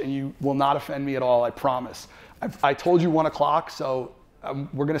lunch, and you will not offend me at all, I promise. I told you 1 o'clock, so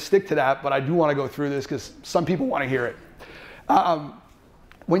we're gonna stick to that, but I do wanna go through this because some people wanna hear it.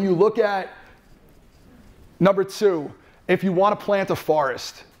 When you look at number 2, if you wanna plant a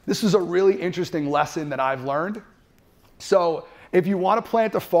forest, this is a really interesting lesson that I've learned. So if you wanna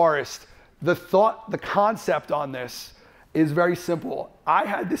plant a forest, the concept on this is very simple. I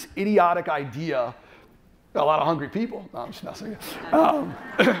had this idiotic idea, a lot of hungry people. No, I'm just messing with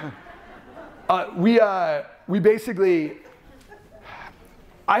you.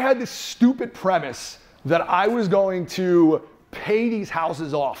 I had this stupid premise that I was going to pay these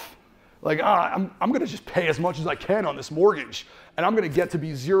houses off. Like, I'm gonna just pay as much as I can on this mortgage, and I'm gonna get to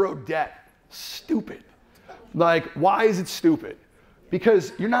be zero debt. Stupid. Like, why is it stupid?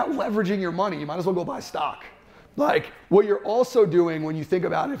 Because you're not leveraging your money. You might as well go buy stock. Like, what you're also doing when you think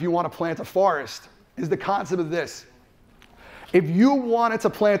about it, if you want to plant a forest, is the concept of this. If you wanted to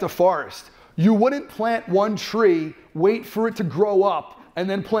plant a forest, you wouldn't plant one tree, wait for it to grow up, and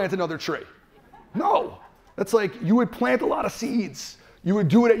then plant another tree. No. That's like, you would plant a lot of seeds. You would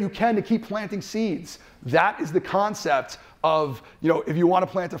do what you can to keep planting seeds. That is the concept of, if you want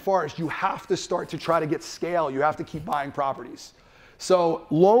to plant a forest, you have to start to try to get scale. You have to keep buying properties. So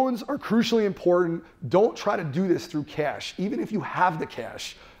loans are crucially important. Don't try to do this through cash. Even if you have the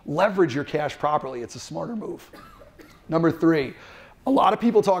cash, leverage your cash properly. It's a smarter move. Number 3, a lot of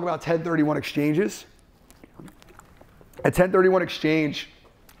people talk about 1031 exchanges. A 1031 exchange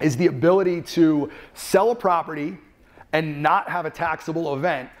is the ability to sell a property and not have a taxable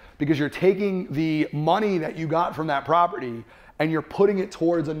event because you're taking the money that you got from that property and you're putting it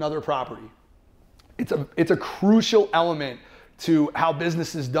towards another property. It's a crucial element to how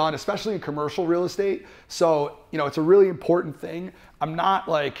business is done, especially in commercial real estate. So, it's a really important thing. I'm not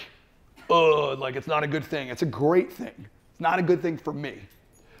like it's not a good thing. It's a great thing. It's not a good thing for me.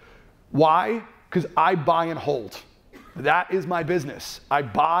 Why? Because I buy and hold. That is my business. I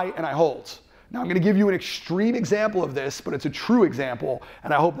buy and I hold. Now I'm going to give you an extreme example of this, but it's a true example,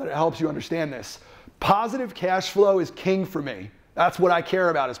 and I hope that it helps you understand this. Positive cash flow is king for me. That's what I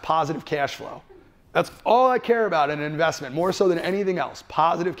care about, is positive cash flow. That's all I care about in an investment, more so than anything else,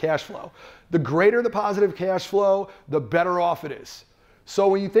 positive cash flow. The greater the positive cash flow, the better off it is. So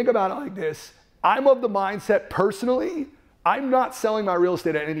when you think about it like this, I'm of the mindset personally, I'm not selling my real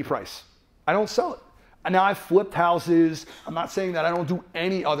estate at any price. I don't sell it. Now I've flipped houses. I'm not saying that I don't do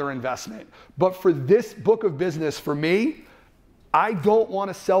any other investment, but for this book of business, for me, I don't want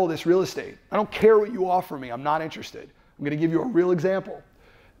to sell this real estate. I don't care what you offer me. I'm not interested. I'm going to give you a real example.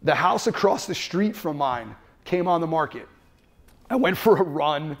 The house across the street from mine came on the market. I went for a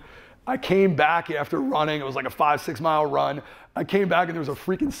run. I came back after running. It was like a 5-6 mile run. I came back and there was a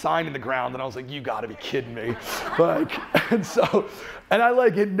freaking sign in the ground and I was like, you gotta be kidding me. And I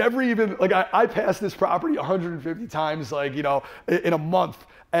it never even, I passed this property 150 times, in a month.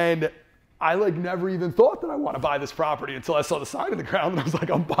 And I never even thought that I want to buy this property until I saw the sign in the ground and I was like,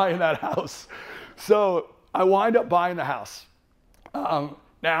 I'm buying that house. So I wind up buying the house.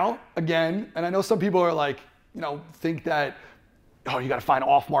 Now, again, and I know some people are think that, you got to find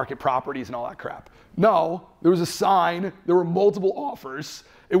off-market properties and all that crap. No, there was a sign. There were multiple offers.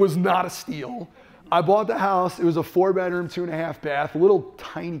 It was not a steal. I bought the house. It was a 4-bedroom, 2.5 bath, a little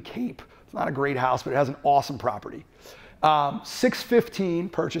tiny Cape. It's not a great house, but it has an awesome property.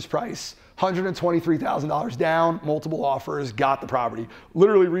 $615 purchase price, $123,000 down, multiple offers, got the property.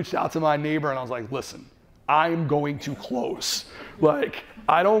 Literally reached out to my neighbor and I was like, listen, I'm going to close.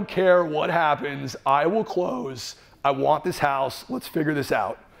 I don't care what happens. I will close. I want this house. Let's figure this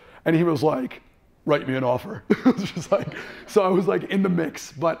out. And he was like, write me an offer. It was just so I was in the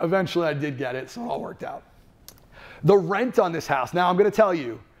mix, but eventually I did get it, so it all worked out. The rent on this house, now I'm going to tell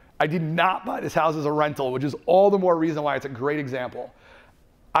you, I did not buy this house as a rental, which is all the more reason why it's a great example.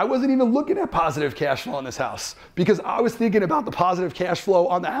 I wasn't even looking at positive cash flow on this house because I was thinking about the positive cash flow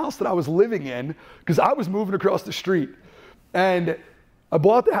on the house that I was living in because I was moving across the street. And I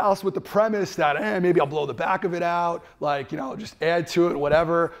bought the house with the premise that, maybe I'll blow the back of it out, just add to it,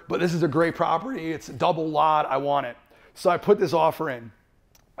 whatever. But this is a great property. It's a double lot. I want it. So I put this offer in.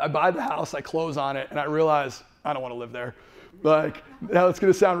 I buy the house, I close on it, and I realize I don't want to live there. Now it's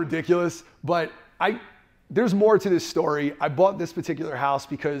going to sound ridiculous, but there's more to this story. I bought this particular house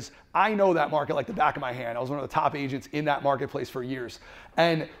because I know that market like the back of my hand. I was one of the top agents in that marketplace for years.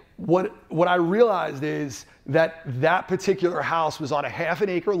 And what I realized is that particular house was on a 1/2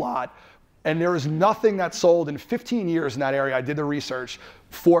 acre lot, and there was nothing that sold in 15 years in that area. I did the research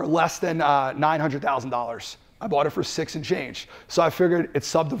for less than $900,000. I bought it for 6 and change. So I figured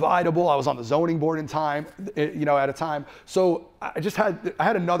it's subdividable. I was on the zoning board at a time. So I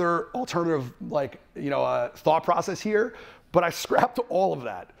had another alternative thought process here, but I scrapped all of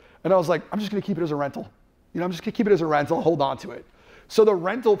that. And I was like, I'm just gonna keep it as a rental. I'm just gonna keep it as a rental, hold on to it. So the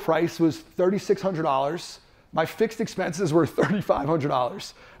rental price was $3,600. My fixed expenses were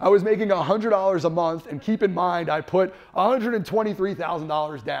 $3,500. I was making $100 a month, and keep in mind, I put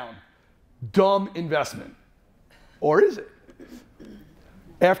 $123,000 down. Dumb investment. Or is it?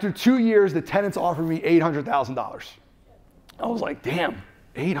 After 2 years, the tenants offered me $800,000. I was like, damn,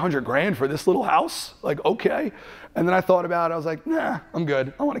 800 grand for this little house? Okay. And then I thought about it. I was like, nah, I'm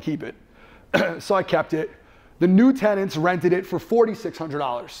good. I want to keep it. So I kept it. The new tenants rented it for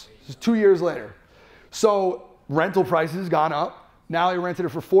 $4,600. This is 2 years later. So rental prices gone up. Now I rented it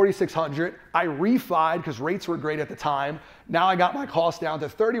for $4,600. I refied because rates were great at the time. Now I got my cost down to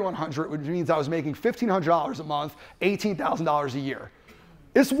 $3,100, which means I was making $1,500 a month, $18,000 a year.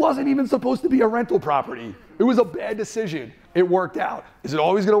 This wasn't even supposed to be a rental property. It was a bad decision. It worked out. Is it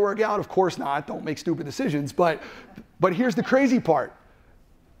always gonna work out? Of course not. Don't make stupid decisions. But here's the crazy part.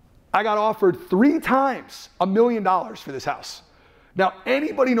 I got offered 3 times $1 million for this house. Now,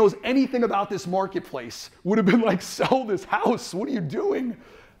 anybody knows anything about this marketplace would have been like, sell this house. What are you doing?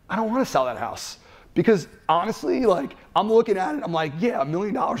 I don't want to sell that house. Because honestly, like, I'm looking at it, I'm like, yeah, $1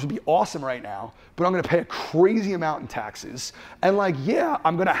 million would be awesome right now, but I'm gonna pay a crazy amount in taxes. And like, yeah,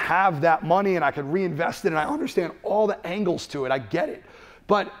 I'm gonna have that money and I could reinvest it, and I understand all the angles to it, I get it.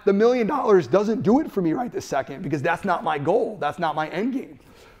 But the $1 million doesn't do it for me right this second, because that's not my goal, that's not my end game.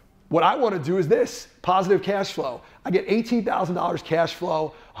 What I wanna do is this, positive cash flow. I get $18,000 cash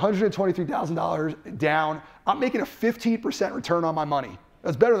flow, $123,000 down. I'm making a 15% return on my money.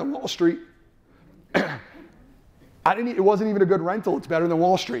 That's better than Wall Street. It wasn't even a good rental. It's better than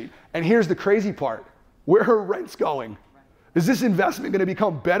Wall Street. And here's the crazy part. Where are rents going? Is this investment going to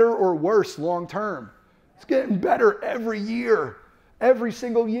become better or worse long term? It's getting better every year. Every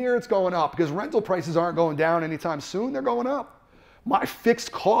single year it's going up, because rental prices aren't going down anytime soon. They're going up. My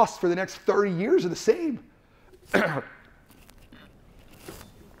fixed costs for the next 30 years are the same.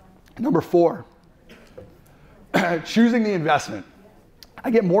 Number 4, choosing the investment.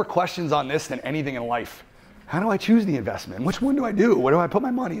 I get more questions on this than anything in life. How do I choose the investment? Which one do I do? Where do I put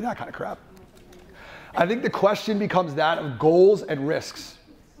my money? That kind of crap. I think the question becomes that of goals and risks.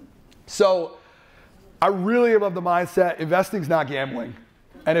 So I really am of the mindset, investing's not gambling.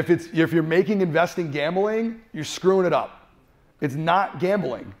 And if you're making investing gambling, you're screwing it up. It's not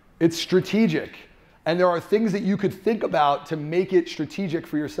gambling, it's strategic. And there are things that you could think about to make it strategic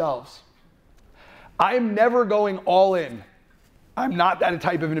for yourselves. I am never going all in. I'm not that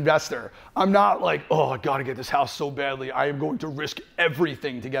type of an investor. I'm not like, oh, I gotta get this house so badly. I am going to risk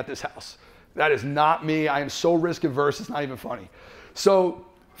everything to get this house. That is not me. I am so risk averse, it's not even funny. So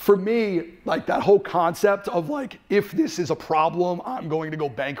for me, like that whole concept of like, if this is a problem, I'm going to go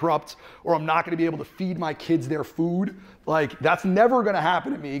bankrupt, or I'm not gonna be able to feed my kids their food, like that's never gonna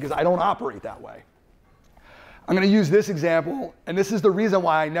happen to me, because I don't operate that way. I'm gonna use this example, and this is the reason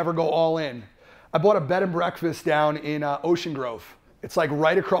why I never go all in. I bought a bed and breakfast down in Ocean Grove. It's like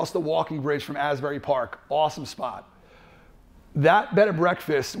right across the walking bridge from Asbury Park. Awesome spot. That bed and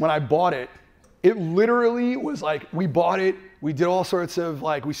breakfast, when I bought it, it literally was like, we bought it, we did all sorts of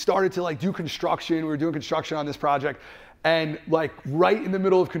like, we started to like do construction, we were doing construction on this project, and like right in the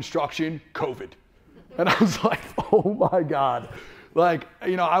middle of construction, COVID. And I was like, oh my God. Like,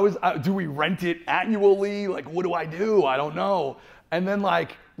 you know, do we rent it annually? Like, what do I do? I don't know. And then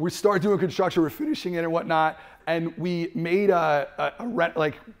like, we started doing construction, we're finishing it and whatnot, and we made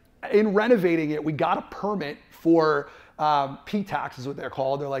in renovating it, we got a permit for P-tax is what they're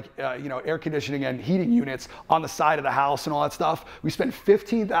called. They're like, you know, air conditioning and heating units on the side of the house and all that stuff. We spent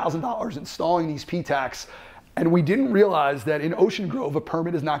 $15,000 installing these P-tax, and we didn't realize that in Ocean Grove, a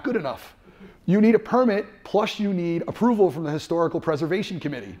permit is not good enough. You need a permit, plus you need approval from the Historical Preservation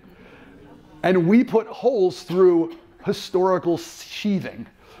Committee. And we put holes through historical sheathing,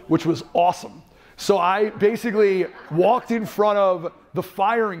 which was awesome. So I basically walked in front of the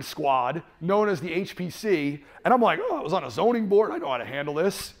firing squad, known as the HPC, and I'm like, oh, I was on a zoning board, I know how to handle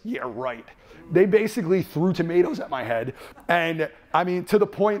this. Yeah, right. They basically threw tomatoes at my head. And I mean, to the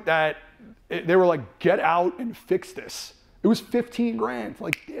point that they were like, get out and fix this. It was 15 grand,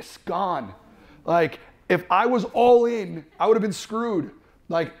 like this, gone. Like, if I was all in, I would have been screwed.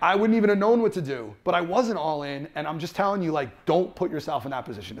 Like, I wouldn't even have known what to do, but I wasn't all in, and I'm just telling you, like, don't put yourself in that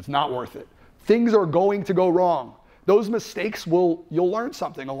position. It's not worth it. Things are going to go wrong. Those mistakes you'll learn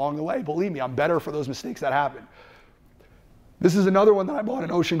something along the way. Believe me, I'm better for those mistakes that happen. This is another one that I bought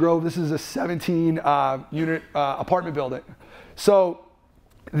in Ocean Grove. This is a 17 unit apartment building. So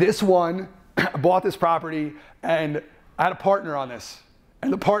this one, I bought this property, and I had a partner on this.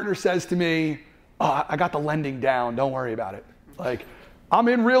 And the partner says to me, oh, I got the lending down, don't worry about it. Like, I'm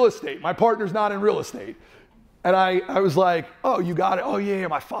in real estate. My partner's not in real estate. And I was like, oh, you got it? Oh, yeah,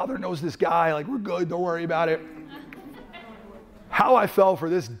 my father knows this guy. Like, we're good. Don't worry about it. How I fell for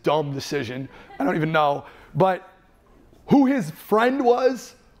this dumb decision, I don't even know. But who his friend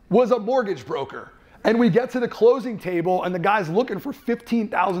was a mortgage broker. And we get to the closing table, and the guy's looking for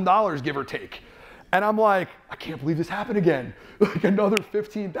 $15,000, give or take. And I'm like, I can't believe this happened again. Like another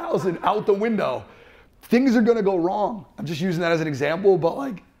 $15,000 out the window. Things are gonna go wrong. I'm just using that as an example, but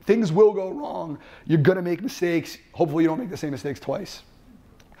like, things will go wrong. You're gonna make mistakes. Hopefully you don't make the same mistakes twice.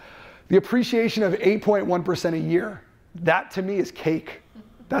 The appreciation of 8.1% a year. That to me is cake.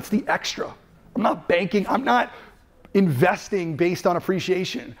 That's the extra. I'm not banking, I'm not investing based on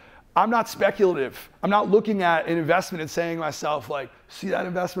appreciation. I'm not speculative. I'm not looking at an investment and saying to myself, like, see that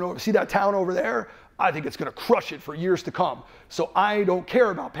investment over, see that town over there? I think it's gonna crush it for years to come. So I don't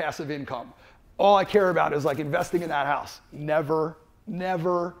care about passive income. All I care about is like investing in that house. Never,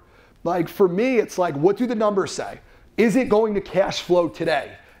 never. Like for me, it's like, what do the numbers say? Is it going to cash flow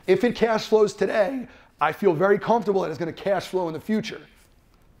today? If it cash flows today, I feel very comfortable that it's gonna cash flow in the future.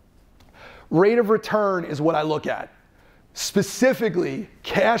 Rate of return is what I look at. Specifically,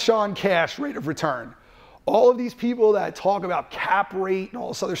 cash on cash rate of return. All of these people that talk about cap rate and all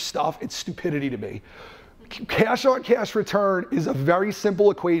this other stuff, it's stupidity to me. Cash on cash return is a very simple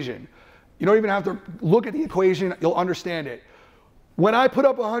equation. You don't even have to look at the equation, you'll understand it. When I put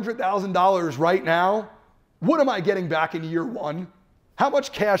up $100,000 right now, what am I getting back in year one? How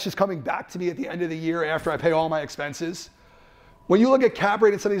much cash is coming back to me at the end of the year after I pay all my expenses? When you look at cap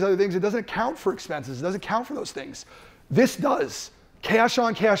rate and some of these other things, it doesn't account for expenses. It doesn't account for those things. This does. Cash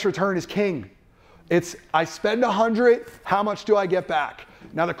on cash return is king. It's, I spend 100, how much do I get back?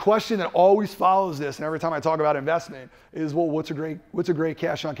 Now the question that always follows this, and every time I talk about investment, is, well, what's a great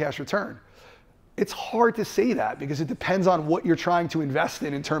cash on cash return? It's hard to say that because it depends on what you're trying to invest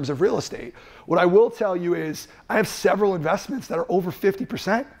in terms of real estate. What I will tell you is I have several investments that are over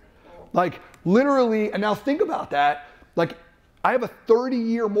 50%. Like literally, and now think about that, like I have a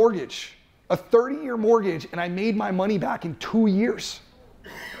 30-year mortgage, and I made my money back in 2 years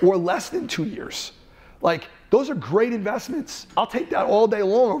or less than 2 years. Like those are great investments. I'll take that all day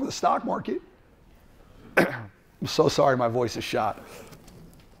long over the stock market. I'm so sorry, my voice is shot.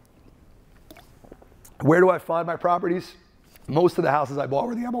 Where do I find my properties? Most of the houses I bought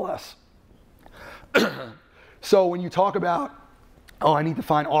were the MLS. So when you talk about, oh, I need to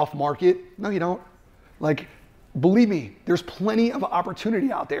find off market, no, you don't. Like, believe me, there's plenty of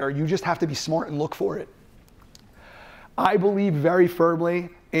opportunity out there. You just have to be smart and look for it. I believe very firmly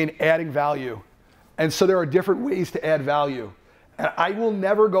in adding value. And so there are different ways to add value. And I will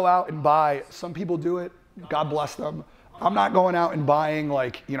never go out and buy, some people do it, God bless them. I'm not going out and buying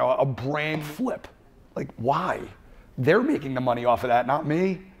like, you know, a brand flip. Like, why? They're making the money off of that, not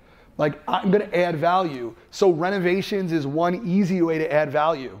me. Like, I'm gonna add value. So renovations is one easy way to add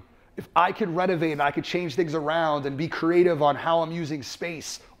value. If I could renovate and I could change things around and be creative on how I'm using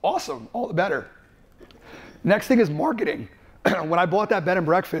space, awesome, all the better. Next thing is marketing. When I bought that bed and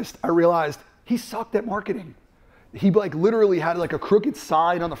breakfast, I realized he sucked at marketing. He like literally had like a crooked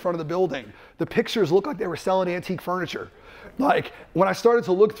sign on the front of the building. The pictures looked like they were selling antique furniture. Like when I started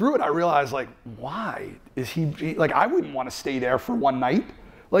to look through it, I realized like, why is he like, I wouldn't want to stay there for one night.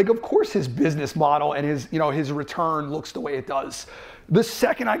 Like, of course his business model and his, you know, his return looks the way it does. The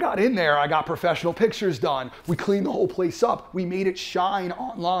second I got in there, I got professional pictures done. We cleaned the whole place up. We made it shine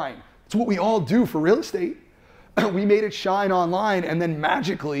online. It's what we all do for real estate. We made it shine online, and then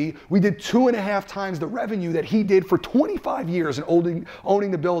magically, we did 2.5 times the revenue that he did for 25 years in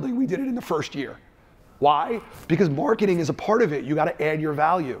owning the building. We did it in the first year. Why? Because marketing is a part of it. You gotta add your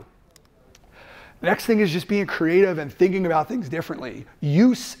value. Next thing is just being creative and thinking about things differently.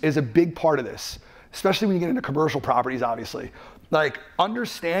 Use is a big part of this, especially when you get into commercial properties, obviously. Like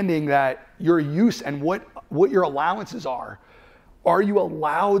understanding that your use and what your allowances are. Are you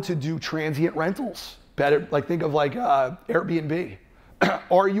allowed to do transient rentals? Better, like think of like Airbnb.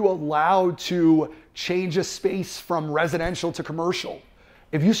 Are you allowed to change a space from residential to commercial?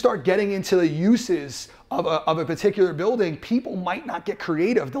 If you start getting into the uses of a particular building, people might not get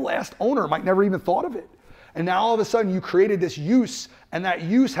creative. The last owner might never even thought of it. And now all of a sudden you created this use, and that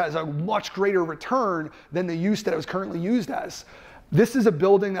use has a much greater return than the use that it was currently used as. This is a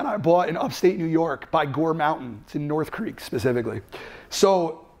building that I bought in upstate New York by Gore Mountain. It's in North Creek specifically.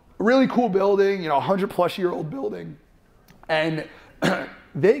 So really cool building, you know, 100-plus-year-old building. And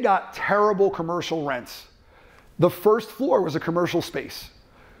they got terrible commercial rents. The first floor was a commercial space.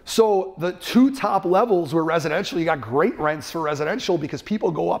 So the 2 top levels were residential. You got great rents for residential because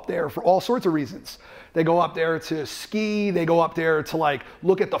people go up there for all sorts of reasons. They go up there to ski. They go up there to like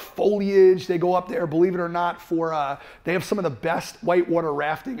look at the foliage. They go up there, believe it or not, for they have some of the best whitewater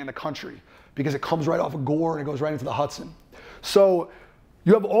rafting in the country because it comes right off of Gore and it goes right into the Hudson. So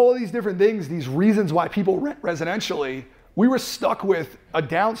you have all of these different things, these reasons why people rent residentially. We were stuck with a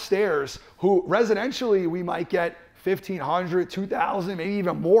downstairs who residentially we might get $1,500, $2,000, maybe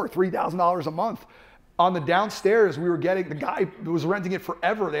even more, $3,000 a month. On the downstairs, we were getting, the guy was renting it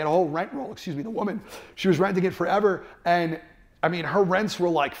forever. They had a whole rent roll, excuse me, the woman. She was renting it forever, and I mean, her rents were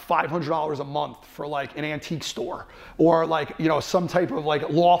like $500 a month for like an antique store or like, you know, some type of like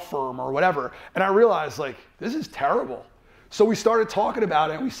law firm or whatever. And I realized like, this is terrible. So we started talking about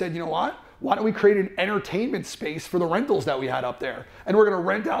it and we said, you know what? Why don't we create an entertainment space for the rentals that we had up there? And we're gonna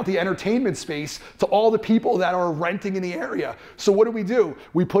rent out the entertainment space to all the people that are renting in the area. So what do?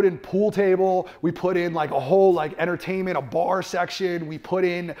 We put in pool table, we put in like a whole like entertainment, a bar section, we put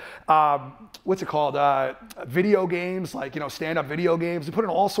in, what's it called? Video games, like, you know, stand-up video games. We put in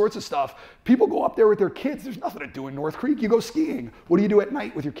all sorts of stuff. People go up there with their kids. There's nothing to do in North Creek. You go skiing. What do you do at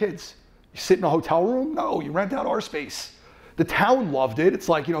night with your kids? You sit in a hotel room? No, you rent out our space. The town loved it. It's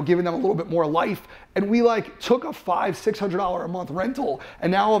like, you know, giving them a little bit more life. And we like took a $500-600 a month rental.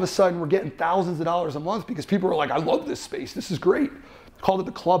 And now all of a sudden we're getting thousands of dollars a month because people are like, I love this space. This is great. Called it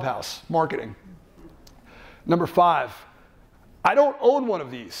the clubhouse marketing. Number 5, I don't own one of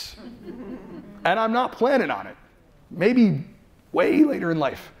these. And I'm not planning on it. Maybe way later in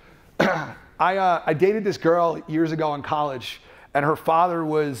life. I dated this girl years ago in college, and her father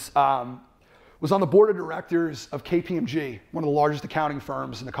was on the board of directors of KPMG, one of the largest accounting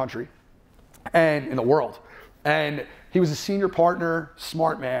firms in the country and in the world. And he was a senior partner,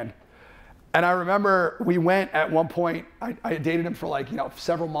 smart man. And I remember we went at one point, I had dated him for like, you know,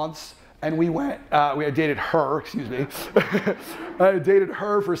 several months. And we had dated her, excuse me. I had dated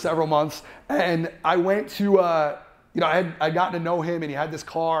her for several months. And I went to, you know, I'd gotten to know him and he had this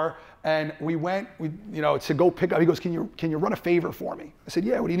car. And we went, you know, to go pick up. He goes, can you run a favor for me? I said,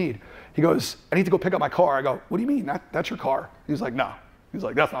 yeah, what do you need? He goes, I need to go pick up my car. I go, what do you mean? That's your car? He was like, no. He's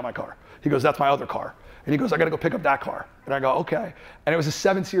like, that's not my car. He goes, that's my other car. And he goes, I got to go pick up that car. And I go, okay. And it was a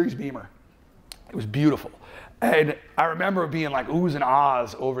 7 Series Beamer. It was beautiful. And I remember being like oohs and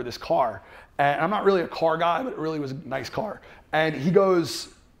ahs over this car. And I'm not really a car guy, but it really was a nice car. And he goes,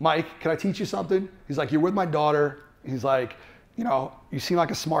 Mike, can I teach you something? He's like, you're with my daughter. He's like, you know, you seem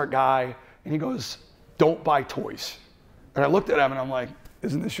like a smart guy. And he goes, don't buy toys. And I looked at him and I'm like,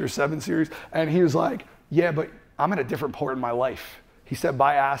 isn't this your 7 Series? And he was like, yeah, but I'm at a different part in my life. He said,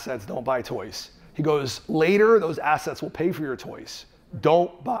 buy assets, don't buy toys. He goes, later, those assets will pay for your toys.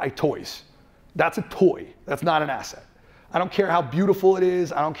 Don't buy toys. That's a toy. That's not an asset. I don't care how beautiful it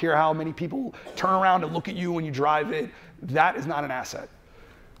is. I don't care how many people turn around and look at you when you drive it. That is not an asset.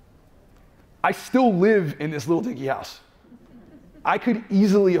 I still live in this little dinky house. I could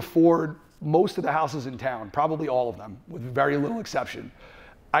easily afford most of the houses in town, probably all of them, with very little exception.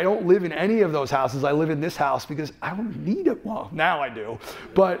 I don't live in any of those houses. I live in this house because I don't need it. Well, now I do,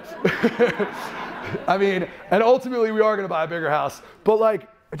 but I mean, and ultimately we are gonna buy a bigger house, but like,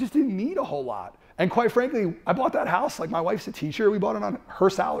 I just didn't need a whole lot. And quite frankly, I bought that house, like my wife's a teacher, we bought it on her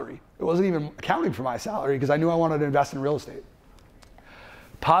salary. It wasn't even accounting for my salary because I knew I wanted to invest in real estate.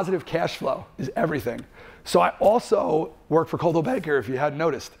 Positive cash flow is everything. So I also work for Coldwell Banker, if you hadn't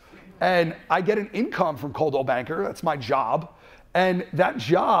noticed. And I get an income from Coldwell Banker, that's my job. And that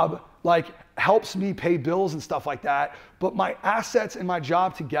job like helps me pay bills and stuff like that. But my assets and my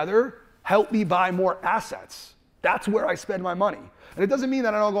job together help me buy more assets. That's where I spend my money. And it doesn't mean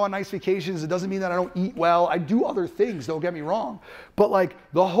that I don't go on nice vacations. It doesn't mean that I don't eat well. I do other things, don't get me wrong. But like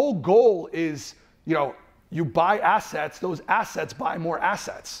the whole goal is, you know, you buy assets, those assets buy more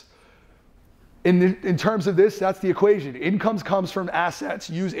assets. In terms of this, that's the equation. Income comes from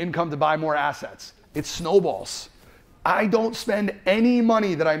assets. Use income to buy more assets. It snowballs. I don't spend any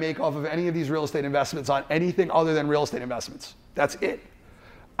money that I make off of any of these real estate investments on anything other than real estate investments. That's it.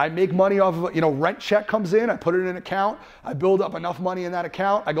 I make money off of, you know, rent check comes in, I put it in an account, I build up enough money in that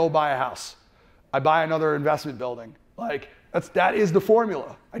account, I go buy a house. I buy another investment building. Like, that is the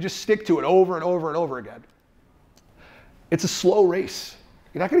formula. I just stick to it over and over and over again. It's a slow race.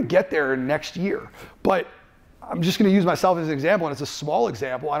 You're not gonna get there next year, but I'm just gonna use myself as an example, and it's a small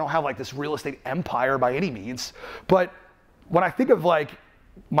example. I don't have like this real estate empire by any means, but when I think of like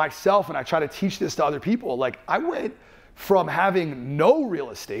myself and I try to teach this to other people, like I went from having no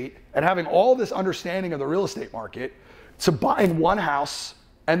real estate and having all this understanding of the real estate market to buying one house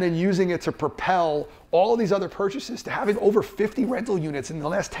and then using it to propel all of these other purchases to having over 50 rental units in the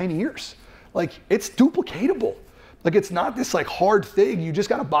last 10 years. Like, it's duplicatable. Like, it's not this like hard thing. You just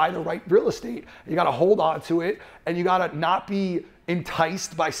gotta buy the right real estate. You gotta hold on to it, and you gotta not be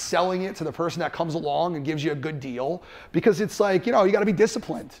enticed by selling it to the person that comes along and gives you a good deal, because it's like, you know, you gotta be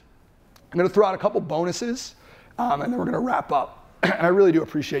disciplined. I'm gonna throw out a couple bonuses, and then we're gonna wrap up. And I really do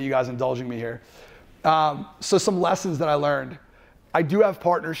appreciate you guys indulging me here. So some lessons that I learned. I do have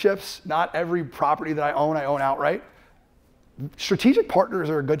partnerships. Not every property that I own outright. Strategic partners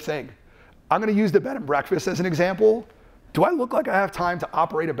are a good thing. I'm gonna use the bed and breakfast as an example. Do I look like I have time to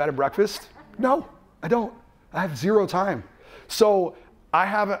operate a bed and breakfast? No, I don't. I have zero time. So I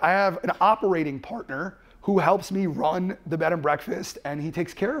have an operating partner who helps me run the bed and breakfast, and he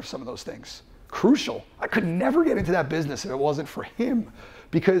takes care of some of those things. Crucial. I could never get into that business if it wasn't for him,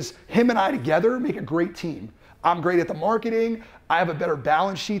 because him and I together make a great team. I'm great at the marketing. I have a better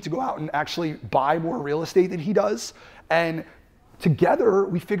balance sheet to go out and actually buy more real estate than he does. And together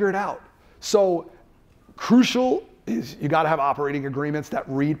we figure it out. So crucial is you gotta have operating agreements that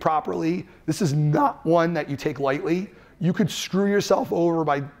read properly. This is not one that you take lightly. You could screw yourself over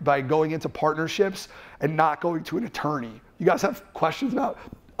by going into partnerships and not going to an attorney. You guys have questions about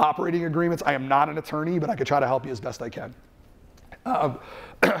operating agreements? I am not an attorney, but I could try to help you as best I can. A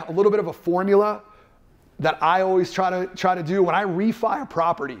little bit of a formula that I always try to do when I refi a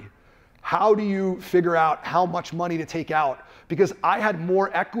property. How do you figure out how much money to take out? Because I had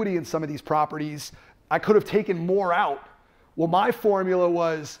more equity in some of these properties. I could have taken more out. Well, my formula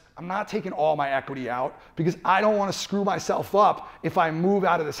was, I'm not taking all my equity out because I don't want to screw myself up if I move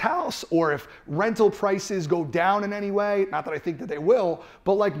out of this house or if rental prices go down in any way. Not that I think that they will,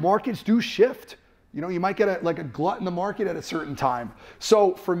 but like markets do shift. You know, you might get a glut in the market at a certain time.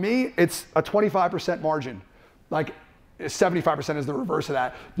 So for me, it's a 25% margin. Like 75% is the reverse of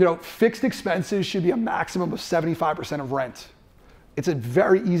that. You know, fixed expenses should be a maximum of 75% of rent. It's a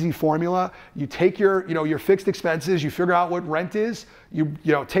very easy formula. You take your fixed expenses, you figure out what rent is, you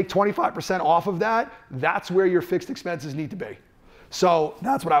take 25% off of that. That's where your fixed expenses need to be. So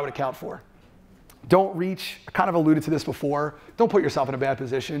that's what I would account for. Don't reach, I kind of alluded to this before, don't put yourself in a bad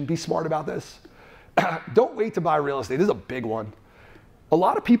position. Be smart about this. Don't wait to buy real estate. This is a big one. A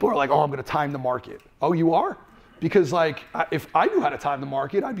lot of people are like, oh, I'm gonna time the market. Oh, you are? Because like, if I knew how to time the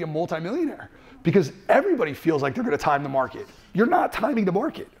market, I'd be a multimillionaire. Because everybody feels like they're gonna time the market. You're not timing the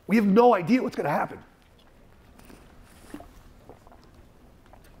market. We have no idea what's gonna happen.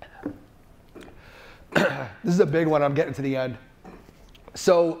 This is a big one, I'm getting to the end.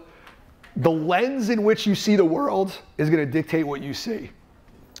 So the lens in which you see the world is gonna dictate what you see.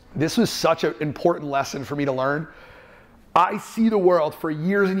 This was such an important lesson for me to learn. I see the world for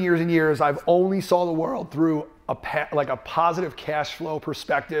years and years and years. I've only saw the world through a positive cash flow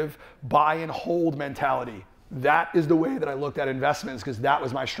perspective, buy and hold mentality. That is the way that I looked at investments because that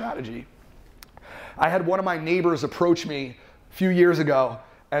was my strategy. I had one of my neighbors approach me a few years ago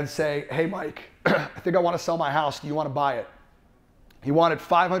and say, hey Mike, I think I want to sell my house. Do you want to buy it? He wanted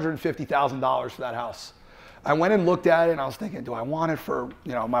 $550,000 for that house. I went and looked at it and I was thinking, do I want it for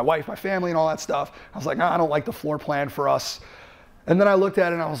my wife, my family and all that stuff? I was like, no, I don't like the floor plan for us. And then I looked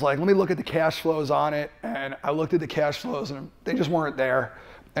at it and I was like, let me look at the cash flows on it. And I looked at the cash flows and they just weren't there.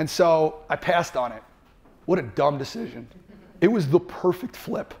 And so I passed on it. What a dumb decision. It was the perfect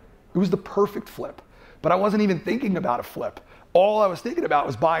flip. It was the perfect flip. But I wasn't even thinking about a flip. All I was thinking about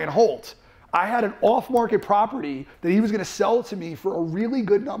was buy and hold. I had an off-market property that he was gonna sell to me for a really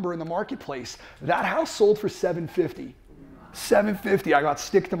good number in the marketplace. That house sold for $750. $750, I got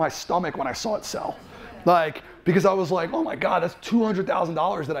sick to my stomach when I saw it sell. Because I was like, oh my God, that's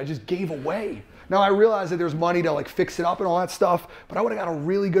 $200,000 that I just gave away. Now I realized that there's money to fix it up and all that stuff, but I would've got a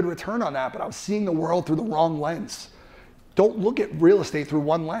really good return on that, but I was seeing the world through the wrong lens. Don't look at real estate through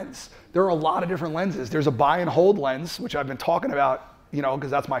one lens. There are a lot of different lenses. There's a buy and hold lens, which I've been talking about,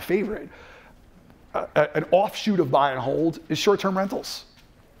 because that's my favorite. An offshoot of buy and hold is short-term rentals.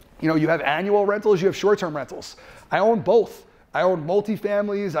 You have annual rentals, you have short-term rentals. I own both. I own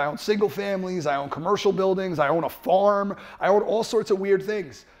multifamilies, I own single families, I own commercial buildings, I own a farm, I own all sorts of weird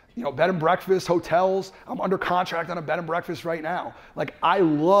things. Bed and breakfast, hotels. I'm under contract on a bed and breakfast right now. I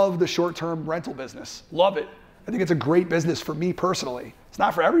love the short-term rental business, love it. I think it's a great business for me personally. It's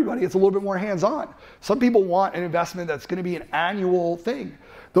not for everybody, it's a little bit more hands-on. Some people want an investment that's gonna be an annual thing.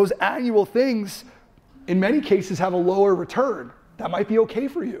 Those annual things, in many cases, have a lower return. That might be okay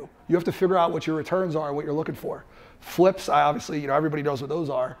for you. You have to figure out what your returns are and what you're looking for. Flips, I obviously, everybody knows what those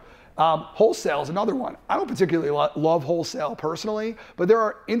are. Wholesale is another one. I don't particularly love wholesale personally, but there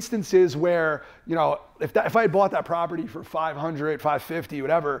are instances where, if I had bought that property for $500, $550,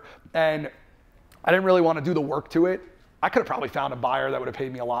 whatever, and I didn't really want to do the work to it, I could have probably found a buyer that would have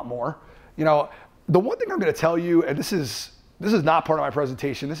paid me a lot more. The one thing I'm going to tell you, and this is not part of my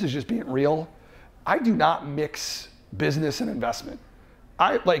presentation, this is just being real. I do not mix business and investment.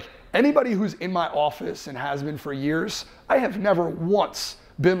 Anybody who's in my office and has been for years, I have never once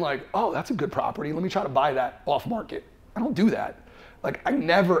been like, oh, that's a good property. Let me try to buy that off market. I don't do that. I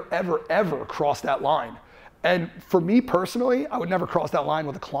never, ever, ever cross that line. And for me personally, I would never cross that line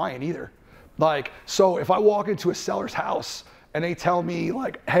with a client either. So if I walk into a seller's house and they tell me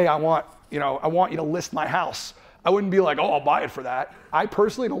hey, I want you to list my house, I wouldn't be like, oh, I'll buy it for that. I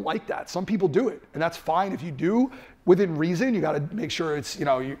personally don't like that. Some people do it, and that's fine if you do. within reason. You got to make sure it's, you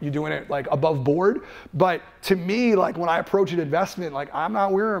know, you're doing it like above board. But to me, like when I approach an investment, like I'm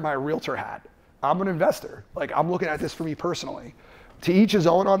not wearing my realtor hat. I'm an investor. Like I'm looking at this for me personally. To each his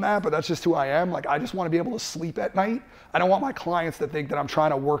own on that, but that's just who I am. Like I just want to be able to sleep at night. I don't want my clients to think that I'm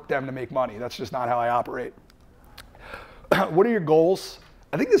trying to work them to make money. That's just not how I operate. What are your goals?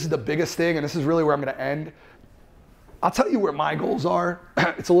 I think this is the biggest thing, and this is really where I'm going to end. I'll tell you where my goals are.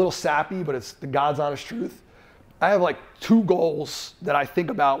 It's a little sappy, but it's the God's honest truth. I have like 2 goals that I think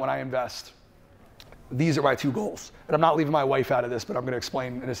about when I invest. These are my 2 goals. And I'm not leaving my wife out of this, but I'm going to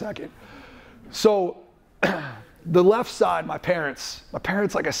explain in a second. So the left side, my parents,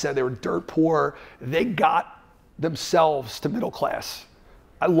 like I said, they were dirt poor. They got themselves to middle class.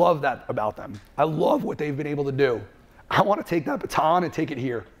 I love that about them. I love what they've been able to do. I want to take that baton and take it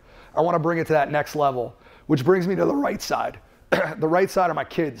here. I want to bring it to that next level, which brings me to the right side. The right side are my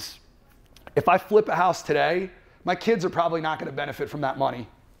kids. If I flip a house today, my kids are probably not going to benefit from that money.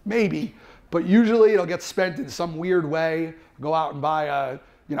 Maybe, but usually it'll get spent in some weird way. Go out and buy a,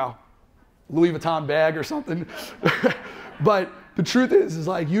 you know, Louis Vuitton bag or something. But the truth is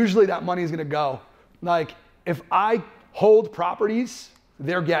like usually that money is going to go. Like if I hold properties,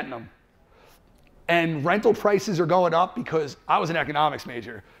 they're getting them. And rental prices are going up because I was an economics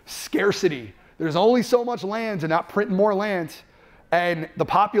major. Scarcity. There's only so much land and not printing more land. And the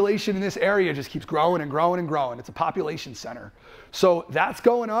population in this area just keeps growing and growing and growing. It's a population center. So that's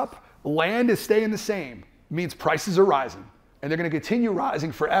going up. Land is staying the same. It means prices are rising. And they're going to continue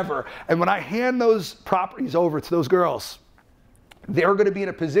rising forever. And when I hand those properties over to those girls, they're going to be in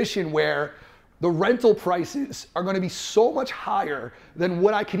a position where the rental prices are going to be so much higher than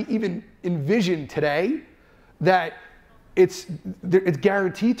what I can even envision today that it's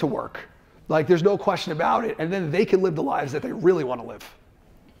guaranteed to work. Like there's no question about it. And then they can live the lives that they really want to live.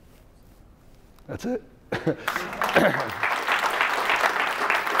 That's it.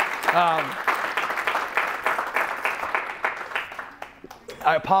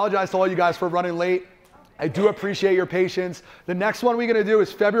 I apologize to all you guys for running late. I do appreciate your patience. The next one we're going to do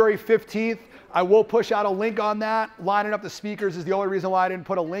is February 15th. I will push out a link on that. Lining up the speakers is the only reason why I didn't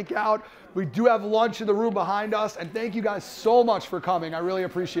put a link out. We do have lunch in the room behind us, and thank you guys so much for coming. I really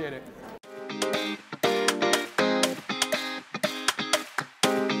appreciate it.